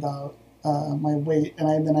lie about my weight,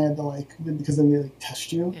 and then I had to because then they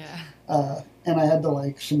test you, and I had to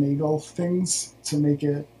finagle things to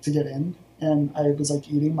get in, and I was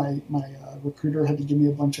eating my recruiter had to give me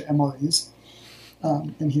a bunch of MREs,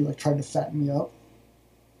 and he tried to fatten me up,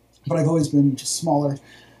 but I've always been just smaller.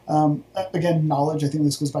 Again, knowledge. I think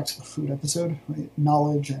this goes back to the food episode, right?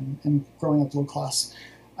 Knowledge and growing up low class.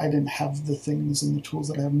 I didn't have the things and the tools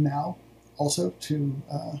that I have now also to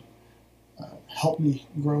help me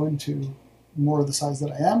grow into more of the size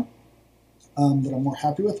that I am, that I'm more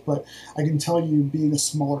happy with. But I can tell you being a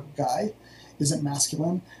smaller guy isn't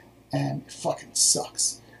masculine, and it fucking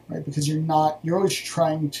sucks, right? Because you're always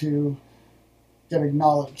trying to get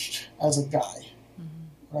acknowledged as a guy,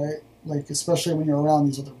 right? Especially when you're around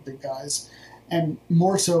these other big guys. And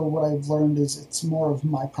more so what I've learned is it's more of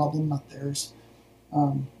my problem, not theirs.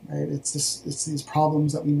 Right? It's these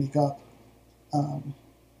problems that we make up.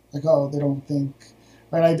 They don't think,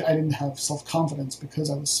 right? I didn't have self-confidence because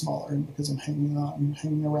I was smaller and because I'm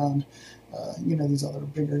hanging around, these other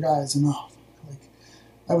bigger guys. And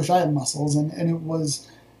I wish I had muscles, and it was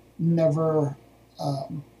never,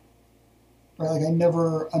 right? I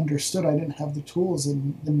never understood. I didn't have the tools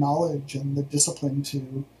and the knowledge and the discipline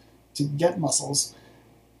to get muscles.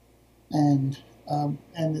 And I'm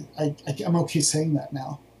okay saying that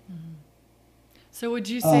now. So would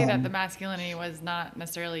you say that the masculinity was not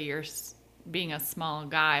necessarily being a small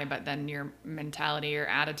guy, but then your mentality or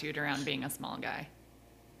attitude around being a small guy?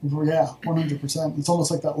 Yeah, 100%. It's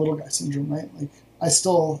almost like that little guy syndrome, right? Like I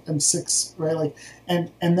still am 6, right? Like,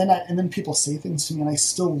 and then people say things to me, and I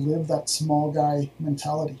still live that small guy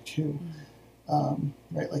mentality too,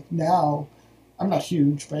 right? Like now, I'm not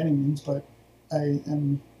huge by any means, but I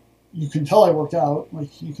am. You can tell I work out.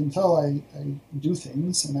 Like you can tell I do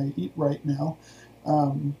things and I eat right now,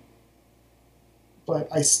 but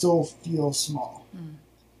I still feel small.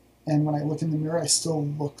 And when I look in the mirror, I still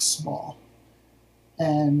look small.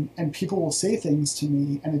 And people will say things to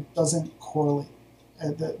me, and it doesn't correlate.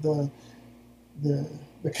 The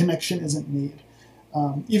connection isn't made.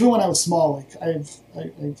 Even when I was small, like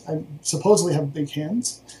I supposedly have big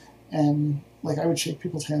hands, and like I would shake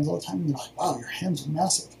people's hands all the time, and they're like, "Wow, your hands are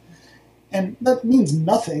massive," and that means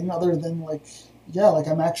nothing other than like, yeah, like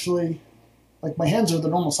I'm actually, like my hands are the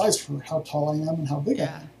normal size for how tall I am and how big I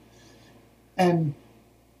am. And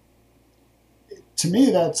to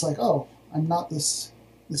me, that's like, oh, I'm not this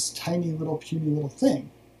tiny little puny little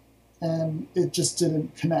thing, and it just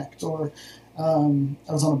didn't connect. Or I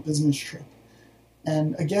was on a business trip,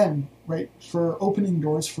 and again, right, for opening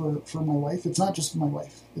doors for my wife, it's not just my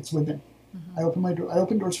wife; it's women. I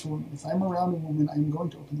open doors for women. If I'm around a woman, I'm going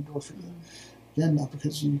to open the door for you. Again, not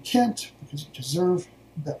because you can't, because you deserve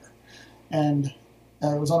better. And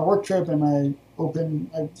I was on a work trip, and I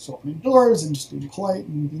was opening doors and just being polite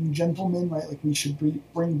and being gentleman, right? Like we should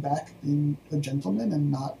bring back being a gentleman and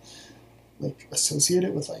not like associate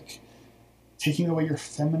it with like taking away your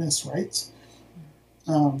feminist rights.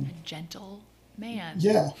 Gentle man.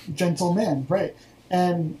 Yeah, gentle man, right?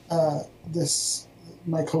 And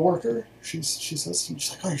my coworker, she says to me, she's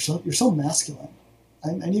like, "Oh, you're so masculine.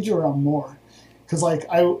 I need you around more," because like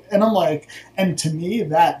I'm like, and to me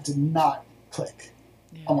that did not click.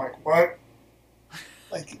 Yeah. I'm like, what?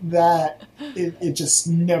 Like that, it just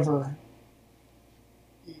never.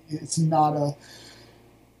 It's not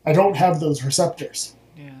I don't have those receptors.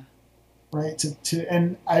 Yeah. Right.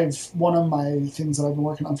 And one of my things that I've been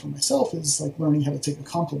working on for myself is like learning how to take a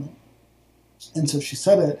compliment. And so she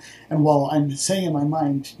said it, and while I'm saying in my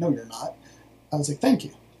mind, "No, you're not," I was like, "Thank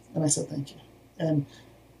you," and I said, "Thank you," and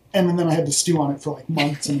then I had to stew on it for like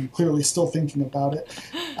months, and I'm clearly still thinking about it.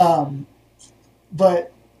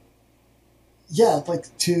 But yeah,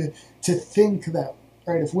 like to think that,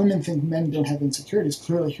 right? If women think men don't have insecurities,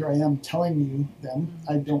 clearly here I am telling you them.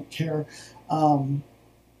 I don't care.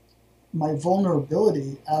 My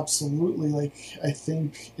vulnerability, absolutely. Like I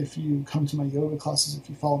think if you come to my yoga classes, if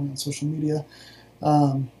you follow me on social media,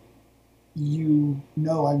 you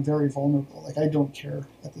know I'm very vulnerable. Like I don't care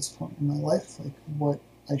at this point in my life, like what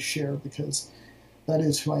I share, because that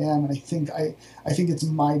is who I am. And I think it's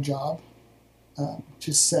my job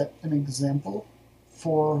to set an example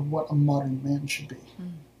for what a modern man should be.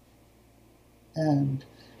 And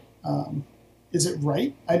is it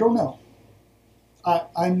right? I don't know.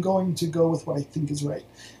 I'm going to go with what I think is right.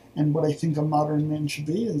 And what I think a modern man should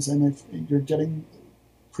be is, and if you're getting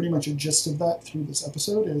pretty much a gist of that through this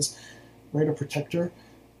episode, is, right, a protector,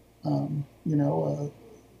 someone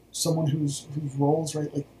whose roles,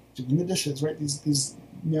 right, like doing the dishes, right, these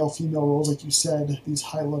male-female roles, like you said, these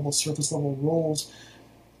high-level, surface-level roles,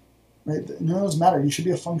 right, none of those matter. You should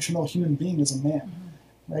be a functional human being as a man,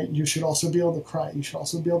 right? You should also be able to cry. You should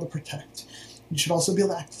also be able to protect. You should also be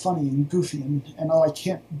able to act funny and goofy and oh, I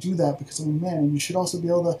can't do that because I'm a man. And you should also be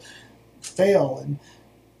able to fail and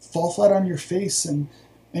fall flat on your face. And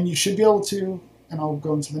you should be able to, and I'll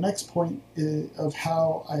go into the next point of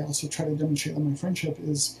how I also try to demonstrate that my friendship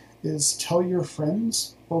is tell your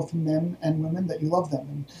friends, both men and women, that you love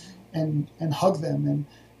them and hug them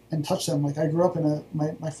and touch them. Like I grew up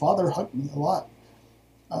my father hugged me a lot.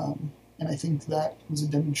 And I think that was a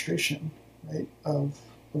demonstration, right, of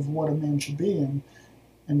what a man should be,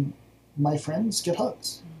 and my friends get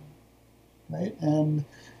hugs, right? And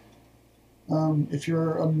if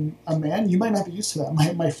you're a man, you might not be used to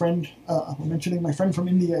that. My friend, I'm mentioning my friend from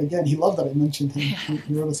India again. He loved that I mentioned him.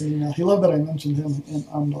 He wrote us an email. He loved that I mentioned him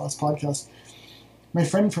on the last podcast. My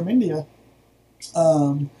friend from India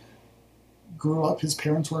grew up. His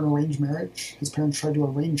parents were in arranged marriage. His parents tried to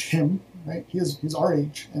arrange him, right? He's our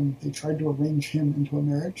age, and they tried to arrange him into a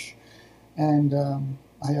marriage. And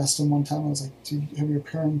I asked him one time, I was like,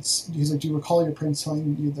 he's like, do you recall your parents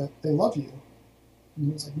telling you that they love you? And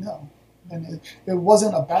he was like, no. And it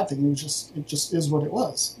wasn't a bad thing. It just is what it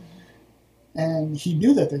was. And he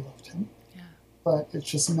knew that they loved him, but it's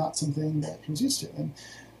just not something that he was used to.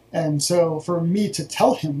 And so for me to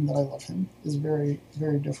tell him that I love him is very,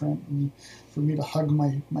 very different. And for me to hug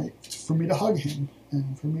for me to hug him,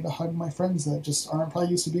 and for me to hug my friends that just aren't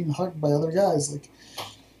probably used to being hugged by other guys, like,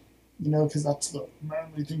 because that's the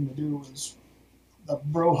manly thing to do is the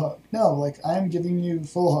bro hug. No, like, I'm giving you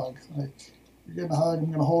full hug. Like, you're getting a hug. I'm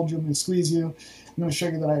going to hold you. I'm going to squeeze you. I'm going to show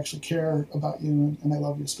you that I actually care about you and I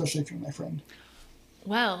love you, especially if you're my friend.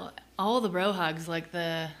 Well, all the bro hugs, like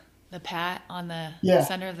the pat on the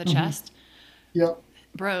center of the chest. Yep.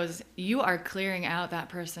 Bros, you are clearing out that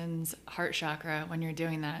person's heart chakra when you're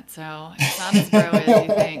doing that. So it's not as bro as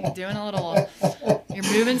you think.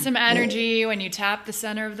 You're moving some energy when you tap the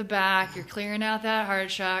center of the back. You're clearing out that heart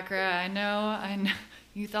chakra. I know.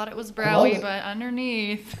 You thought it was browy, but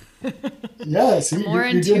underneath. Yeah, see, more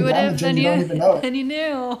you're doing damage and you don't even know it. Than you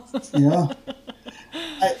knew. Yeah.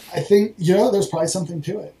 I think, there's probably something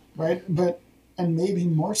to it, right? And maybe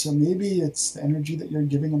more so, maybe it's the energy that you're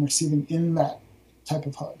giving and receiving in that type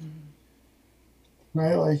of hug,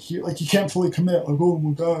 right? Like you can't fully commit, like, oh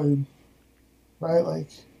my god, right? Like,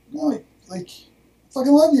 no, like I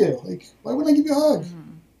fucking love you. Like, why wouldn't I give you a hug?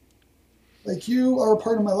 Like, you are a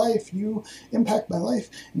part of my life. You impact my life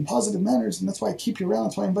in positive manners, and that's why I keep you around.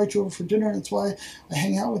 That's why I invite you over for dinner. That's why I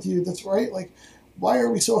hang out with you. That's right. Like, why are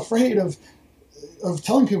we so afraid of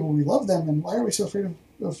telling people we love them, and why are we so afraid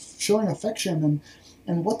of showing affection,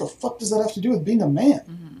 and what the fuck does that have to do with being a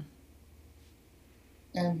man?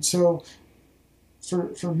 And so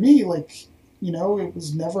for me, like, it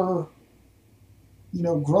was never,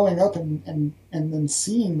 growing up and then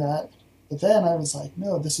seeing that, but then I was like,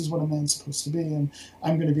 no, this is what a man's supposed to be, and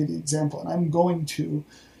I'm going to be the example, and I'm going to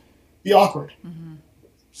be awkward.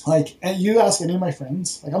 Like, and you ask any of my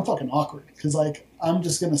friends, like, I'm fucking awkward, because, like, I'm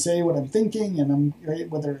just going to say what I'm thinking, and I'm right,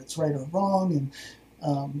 whether it's right or wrong, and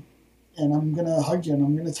I'm going to hug you, and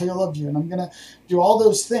I'm going to tell you I love you, and I'm going to do all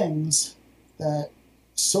those things that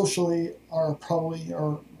socially are probably,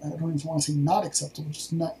 or I don't even want to say not acceptable,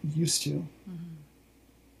 just not used to.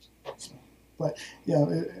 So, but yeah,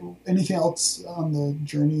 anything else on the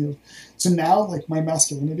journey of, so now, like, my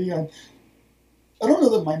masculinity, I don't know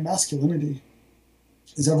that my masculinity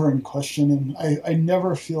is ever in question, and I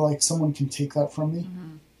never feel like someone can take that from me.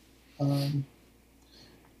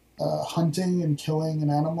 Hunting and killing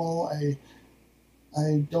an animal,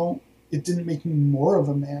 it didn't make me more of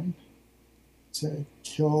a man to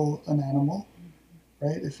kill an animal,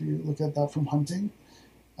 right? If you look at that from hunting,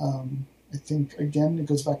 I think, again, it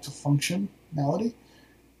goes back to functionality,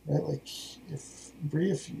 right? Like, if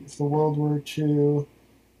the world were to,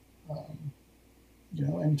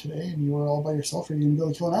 end today, and you were all by yourself, are you going to be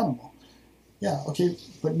able to kill an animal? Yeah, okay,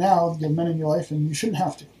 but now you have men in your life, and you shouldn't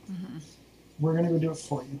have to. We're going to go do it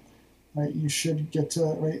for you, right? You should get to,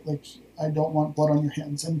 right? Like, I don't want blood on your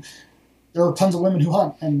hands. And there are tons of women who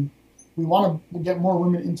hunt, and we want to get more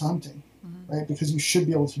women into hunting, right? Because you should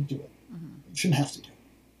be able to do it. You shouldn't have to do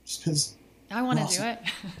it, just because I want to do it.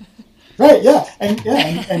 Right? Yeah, and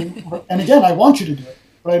again, I want you to do it,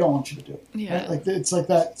 but I don't want you to do it. Yeah. Right? Like, it's like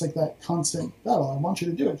that constant battle. I want you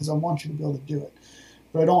to do it because I want you to be able to do it,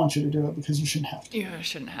 but I don't want you to do it because you shouldn't have to. You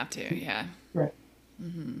shouldn't have to. Yeah. Right.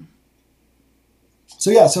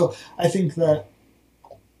 So I think that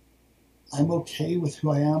I'm okay with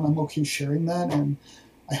who I am. I'm okay sharing that, and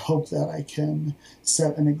I hope that I can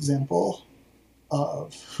set an example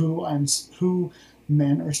of who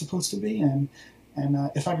men are supposed to be, and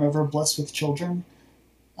if I'm ever blessed with children,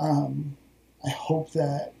 I hope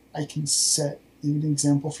that I can set an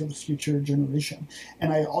example for the future generation.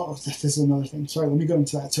 And this is another thing. Sorry, let me go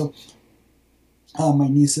into that. So, my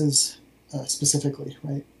nieces, specifically,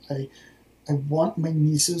 right? I want my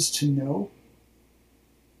nieces to know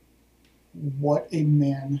what a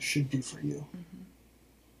man should do for you.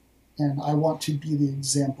 And I want to be the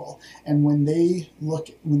example. And when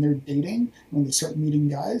they're dating, when they start meeting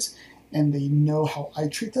guys, and they know how I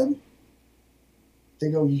treat them, they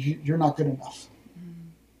go, you're not good enough.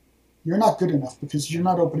 You're not good enough because you're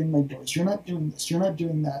not opening my doors. You're not doing this. You're not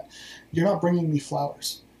doing that. You're not bringing me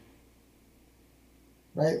flowers.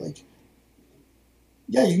 Right? Like,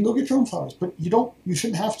 yeah, you can go get your own flowers, but you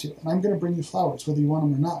shouldn't have to. And I'm going to bring you flowers, whether you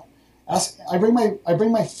want them or not. I bring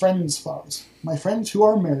my friends flowers. My friends who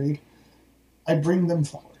are married, I bring them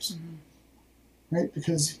flowers. Right?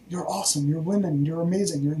 Because you're awesome. You're women. You're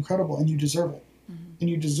amazing. You're incredible. And you deserve it. And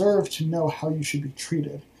you deserve to know how you should be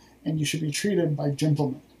treated. And you should be treated by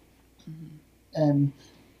gentlemen. And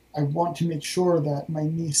I want to make sure that my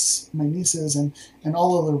nieces and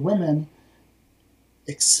all other women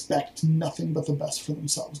expect nothing but the best for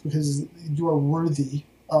themselves, because you are worthy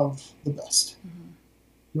of the best.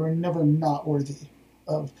 You are never not worthy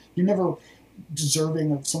of. You never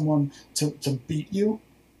deserving of someone to beat you,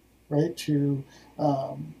 right? To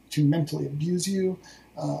mentally abuse you.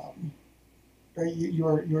 Right?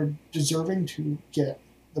 You're deserving to get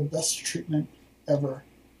the best treatment ever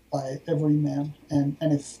by every man. And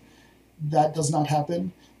if that does not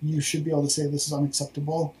happen, you should be able to say this is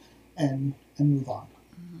unacceptable and move on.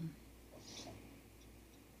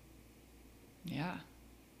 Yeah.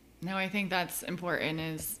 No, I think that's important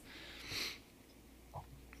is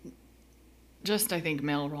just, I think,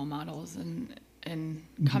 male role models and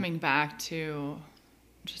coming back to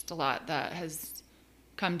just a lot that has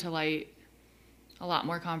come to light, a lot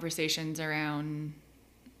more conversations around,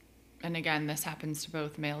 and again, this happens to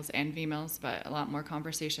both males and females, but a lot more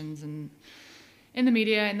conversations in the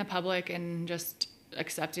media, in the public, and just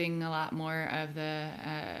accepting a lot more of the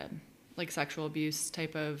like sexual abuse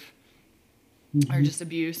type of, or just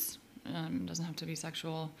abuse, doesn't have to be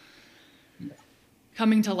sexual. Yeah.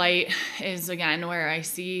 Coming to light is, again, where I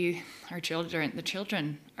see our children, the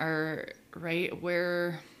children are, right,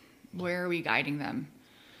 where are we guiding them?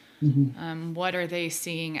 What are they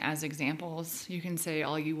seeing as examples? You can say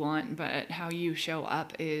all you want, but how you show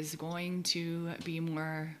up is going to be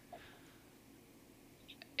more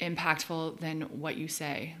impactful than what you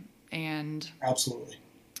say. And absolutely.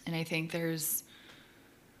 And I think there's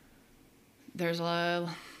a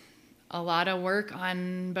lot of work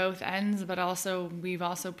on both ends, but also we've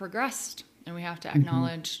also progressed, and we have to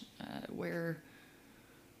acknowledge where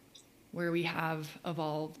we have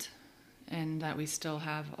evolved and that we still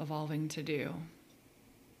have evolving to do.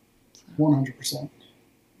 100%.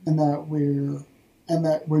 And that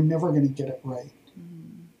we're never going to get it right.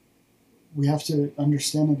 We have to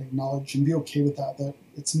understand and acknowledge and be okay with that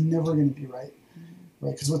it's never going to be right.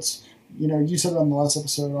 Right? Because you said it on the last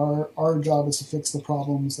episode, our job is to fix the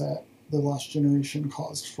problems that the lost generation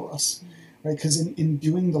caused for us, right? Because in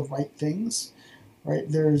doing the right things, right,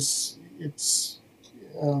 it's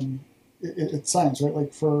science, right?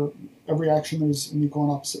 Like for every action, there's an equal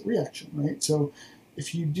and opposite reaction, right? So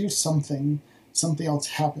if you do something else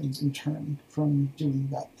happens in turn from doing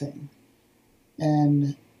that thing,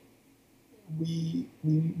 and we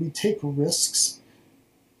take risks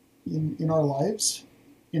in our lives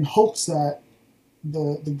in hopes that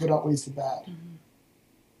the good outweighs the bad.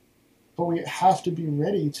 But we have to be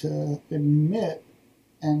ready to admit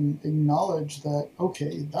and acknowledge that,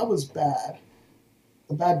 okay, that was bad.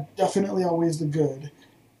 The bad definitely outweighs the good.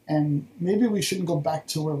 And maybe we shouldn't go back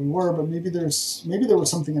to where we were, but maybe there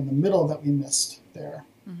was something in the middle that we missed there.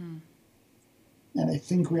 And I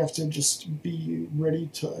think we have to just be ready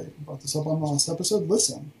to, I brought this up on the last episode,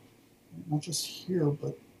 listen. Not just hear,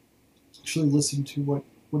 but actually listen to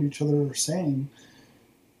what each other are saying.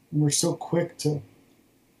 And we're so quick to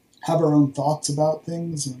have our own thoughts about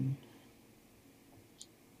things and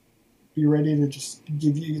be ready to just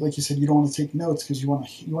give you, like you said, you don't want to take notes because you want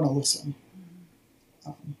to listen.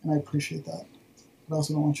 And I appreciate that. But I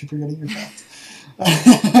also don't want you forgetting your thoughts.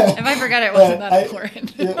 If I forget, it wasn't that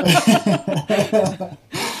important.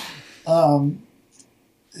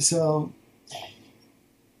 So,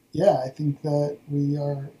 yeah, I think that we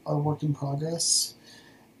are work in progress.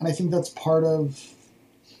 And I think that's part of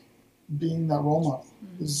being that role model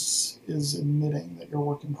is admitting that you're a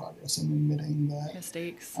work in progress and admitting that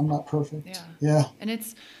mistakes. I'm not perfect. Yeah. And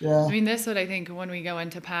it's, I mean, this would, I think, when we go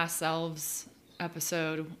into past selves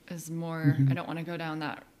episode is more, I don't want to go down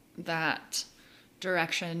that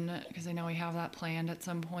direction because I know we have that planned at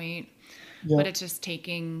some point, but it's just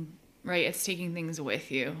taking things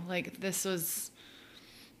with you. Like this was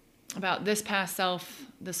about this past self,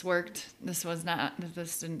 this worked, this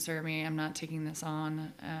didn't serve me, I'm not taking this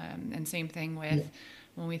on. And same thing with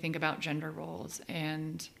when we think about gender roles.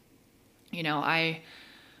 And, I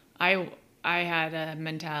had a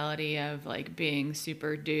mentality of like being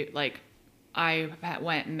super I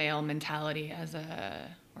went male mentality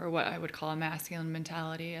or what I would call a masculine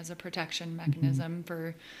mentality as a protection mechanism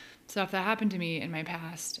for stuff that happened to me in my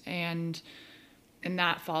past. And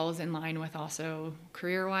that falls in line with also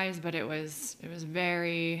career-wise, but it was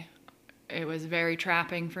very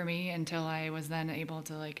trapping for me until I was then able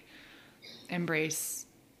to like embrace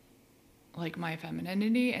like my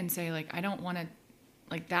femininity and say like I don't want to,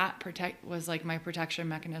 like that was like my protection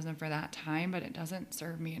mechanism for that time, but it doesn't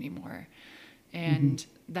serve me anymore. And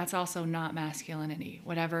that's also not masculinity.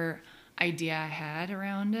 Whatever idea I had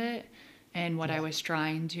around it and what I was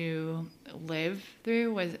trying to live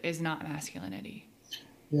through is not masculinity.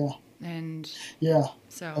 Yeah. And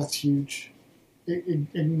so that's huge.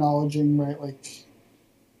 Acknowledging, right, like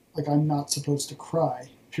I'm not supposed to cry,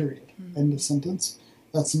 period. End of sentence.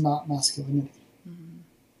 That's not masculinity.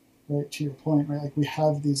 right? To your point, right? Like we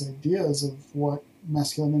have these ideas of what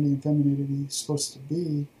masculinity and femininity is supposed to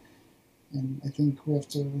be, and I think we have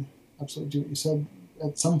to absolutely do what you said.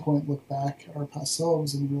 At some point, look back at our past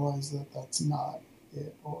selves and realize that that's not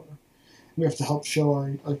it, or we have to help show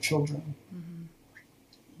our children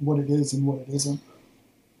what it is and what it isn't.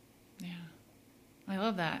 Yeah, I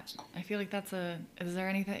love that. I feel like that's is there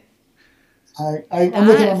anything? I'm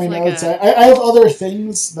looking at my notes. I have other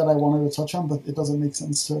things that I wanted to touch on, but it doesn't make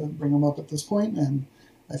sense to bring them up at this point, and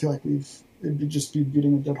I feel like it'd just be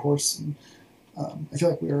beating a dead horse, and I feel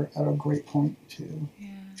like we are at a great point to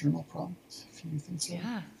journal prompt, if you think so.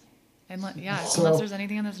 Yeah. And unless there's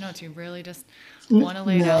anything in those notes, you really just want to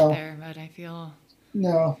lay it out there, but I feel...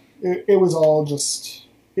 No, it was all just...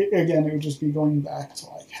 Again, it would just be going back to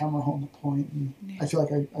like hammer home the point, and I feel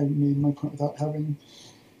like I made my point without having...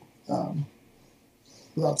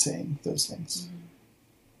 without saying those things.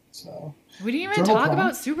 So we didn't even talk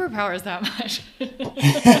about superpowers that much.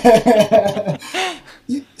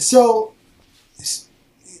 So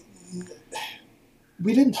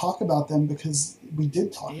we didn't talk about them because we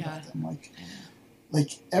did talk about them.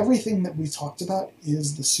 Like everything that we talked about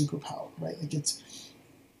is the superpower, right? Like it's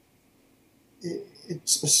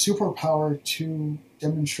a superpower to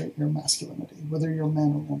demonstrate your masculinity, whether you're a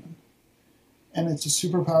man or woman. And it's a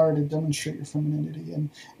superpower to demonstrate your femininity and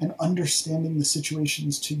understanding the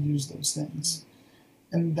situations to use those things.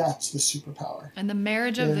 And that's the superpower. And the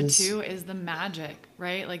marriage of the two is the magic,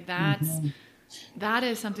 right? Like that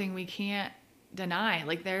is something we can't deny.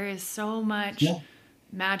 Like there is so much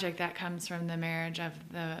magic that comes from the marriage of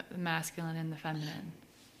the masculine and the feminine.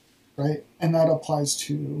 Right. And that applies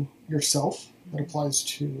to yourself. That applies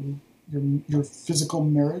to your physical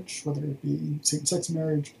marriage, whether it be same-sex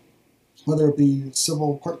marriage, whether it be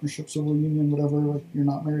civil partnership, civil union, whatever, like you're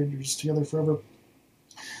not married, you're just together forever.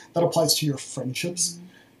 That applies to your friendships,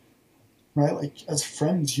 right? Like as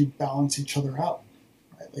friends, you balance each other out,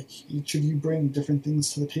 right? Like each of you bring different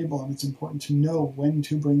things to the table, and it's important to know when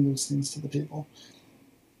to bring those things to the table.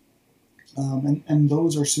 And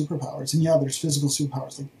those are superpowers. And yeah, there's physical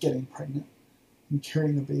superpowers like getting pregnant and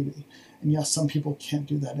carrying a baby. And yes, some people can't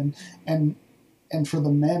do that. And for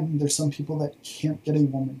the men, there's some people that can't get a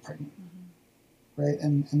woman pregnant. Right,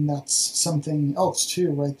 and that's something else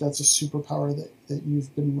too, right? That's a superpower that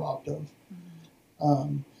you've been robbed of.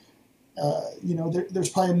 There's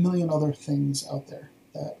probably a million other things out there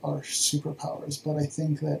that are superpowers, but I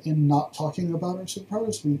think that in not talking about our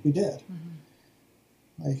superpowers, we did.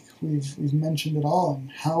 Like we've mentioned it all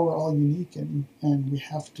and how we're all unique, and we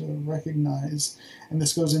have to recognize. And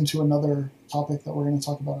this goes into another topic that we're going to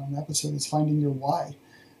talk about on the episode: is finding your why.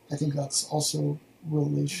 I think that's also in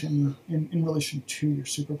relation to your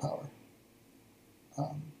superpower.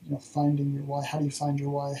 Finding your why. How do you find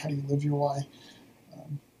your why? How do you live your why?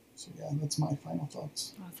 So that's my final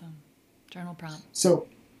thoughts. Awesome. Journal prompt. So,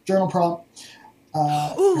 journal prompt.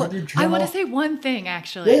 I want to say one thing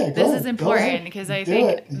actually. Yeah, this is important because I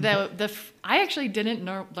think I actually didn't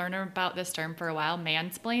learn about this term for a while,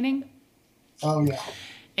 mansplaining. Oh yeah.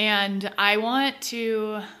 And I want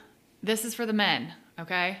to. This is for the men,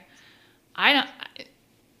 okay? I've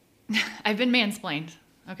been mansplained,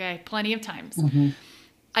 okay, plenty of times.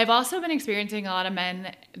 I've also been experiencing a lot of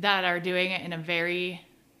men that are doing it in a very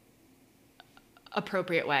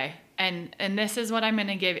appropriate way. And this is what I'm going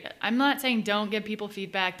to give. I'm not saying don't give people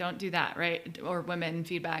feedback, don't do that, right? Or women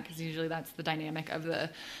feedback, because usually that's the dynamic of the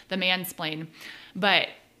mansplain. But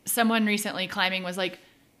someone recently climbing was like,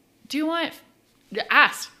 do you want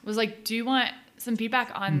some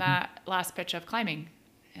feedback on that last pitch of climbing?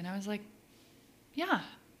 And I was like, yeah,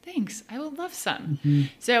 thanks. I would love some.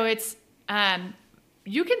 So it's,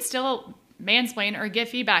 you can still mansplain or give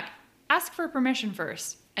feedback. Ask for permission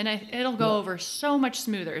first, and it'll go over so much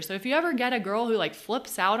smoother. So if you ever get a girl who like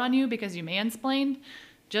flips out on you because you mansplained,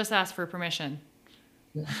 just ask for permission.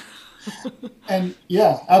 Yeah. And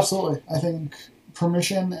yeah, absolutely. I think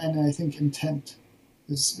permission and I think intent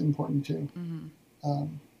is important too.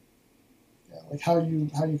 Like how you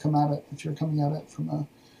come at it. If you're coming at it from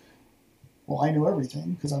I know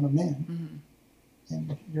everything because I'm a man,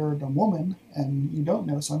 and you're a woman and you don't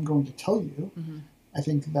know, so I'm going to tell you. I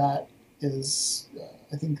think that is,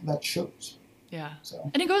 I think that shows. Yeah.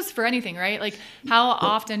 So. And it goes for anything, right? Like how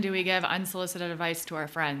often do we give unsolicited advice to our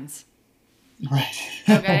friends? Right.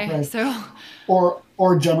 Okay. Right. So.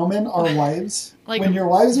 Or gentlemen, our wives. Like when your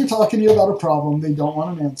wives are talking to you about a problem, they don't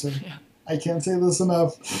want an answer. Yeah. I can't say this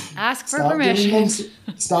enough. Ask for permission.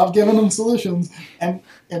 Stop giving them solutions, and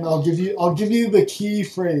I'll give you the key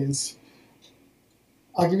phrase.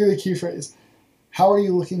 How are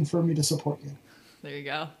you looking for me to support you? There you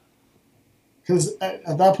go. Because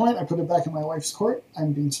at that point, I put it back in my wife's court.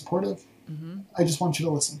 I'm being supportive. I just want you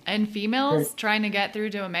to listen. And females Great. trying to get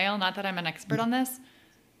through to a male, not that I'm an expert on this,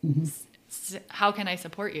 how can I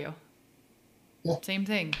support you? Yeah. Same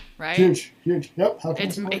thing, right? Huge. Yep. How can I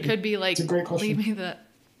support It you? could be like, It's a great question.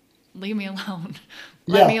 leave me alone.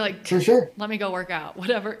 For sure. Let me go work out,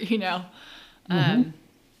 whatever, have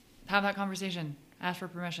that conversation, ask for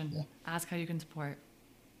permission, ask how you can support.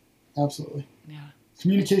 Absolutely. Yeah.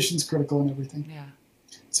 Communication's critical in everything. Yeah.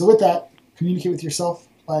 So with that, communicate with yourself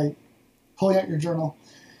by pulling out your journal.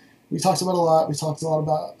 We talked about a lot. We talked a lot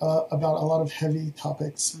about a lot of heavy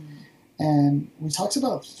topics. And we talked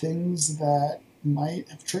about things that might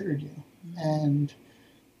have triggered you. And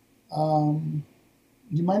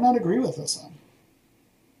you might not agree with us on.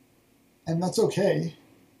 And that's okay.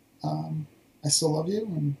 I still love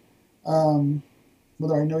you. And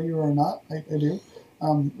whether I know you or not, I do.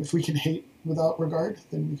 If we can hate without regard,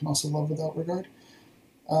 then we can also love without regard.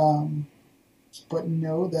 But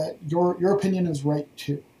know that your opinion is right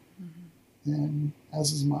too. And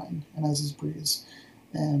as is mine, and as is Bree's.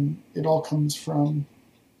 And it all comes from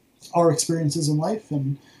our experiences in life.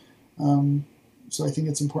 And so I think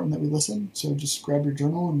it's important that we listen. So just grab your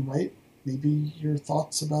journal and write maybe your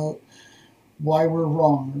thoughts about why we're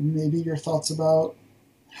wrong, or maybe your thoughts about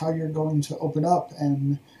how you're going to open up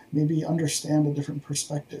and maybe understand a different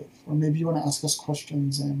perspective. Or maybe you want to ask us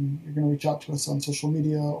questions and you're going to reach out to us on social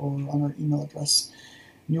media or on our email address.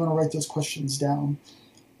 And you want to write those questions down.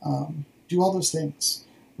 Do all those things.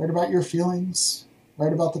 Write about your feelings.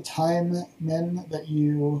 Write about the time, men, that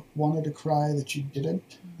you wanted to cry that you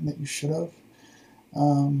didn't and that you should have.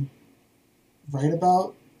 Write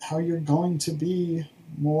about how you're going to be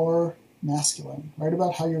more masculine. Write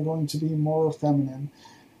about how you're going to be more feminine.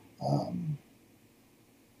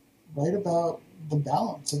 Write about the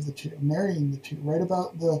balance of the two, marrying the two. Write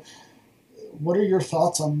about what are your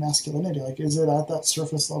thoughts on masculinity? Like, is it at that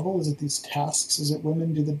surface level? Is it these tasks? Is it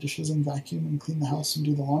women do the dishes and vacuum and clean the house and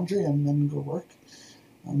do the laundry and men go work?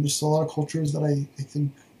 There's still a lot of cultures that I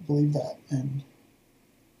think believe that, and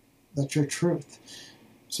that's your truth.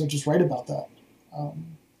 So just write about that.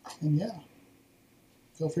 And yeah,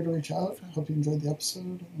 feel free to reach out. Hope you enjoyed the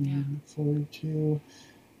episode, and look forward to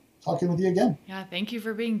talking with you again. Yeah, thank you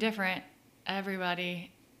for being different,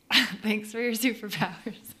 everybody. Thanks for your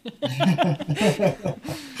superpowers.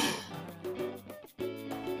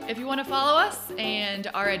 If you want to follow us and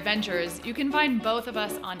our adventures, you can find both of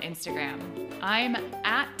us on Instagram. I'm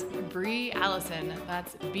at Bree Allison.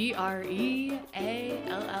 That's BreAllison.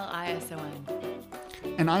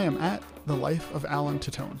 And I am at The Life of Alan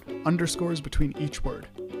Tatone, underscores between each word.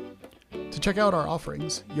 To check out our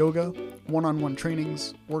offerings, yoga, one-on-one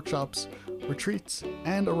trainings, workshops, retreats,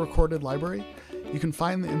 and a recorded library, you can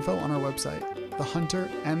find the info on our website,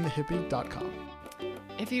 thehunterandthehippie.com.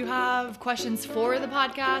 If you have questions for the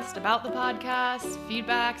podcast, about the podcast,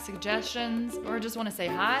 feedback, suggestions, or just want to say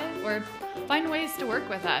hi, or find ways to work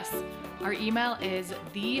with us, our email is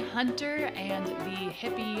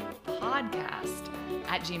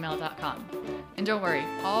thehunterandthehippiepodcast@gmail.com. And don't worry,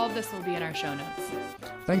 all of this will be in our show notes.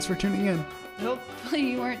 Thanks for tuning in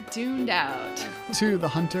Hopefully you weren't tuned out. to the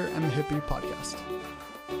Hunter and the Hippie podcast.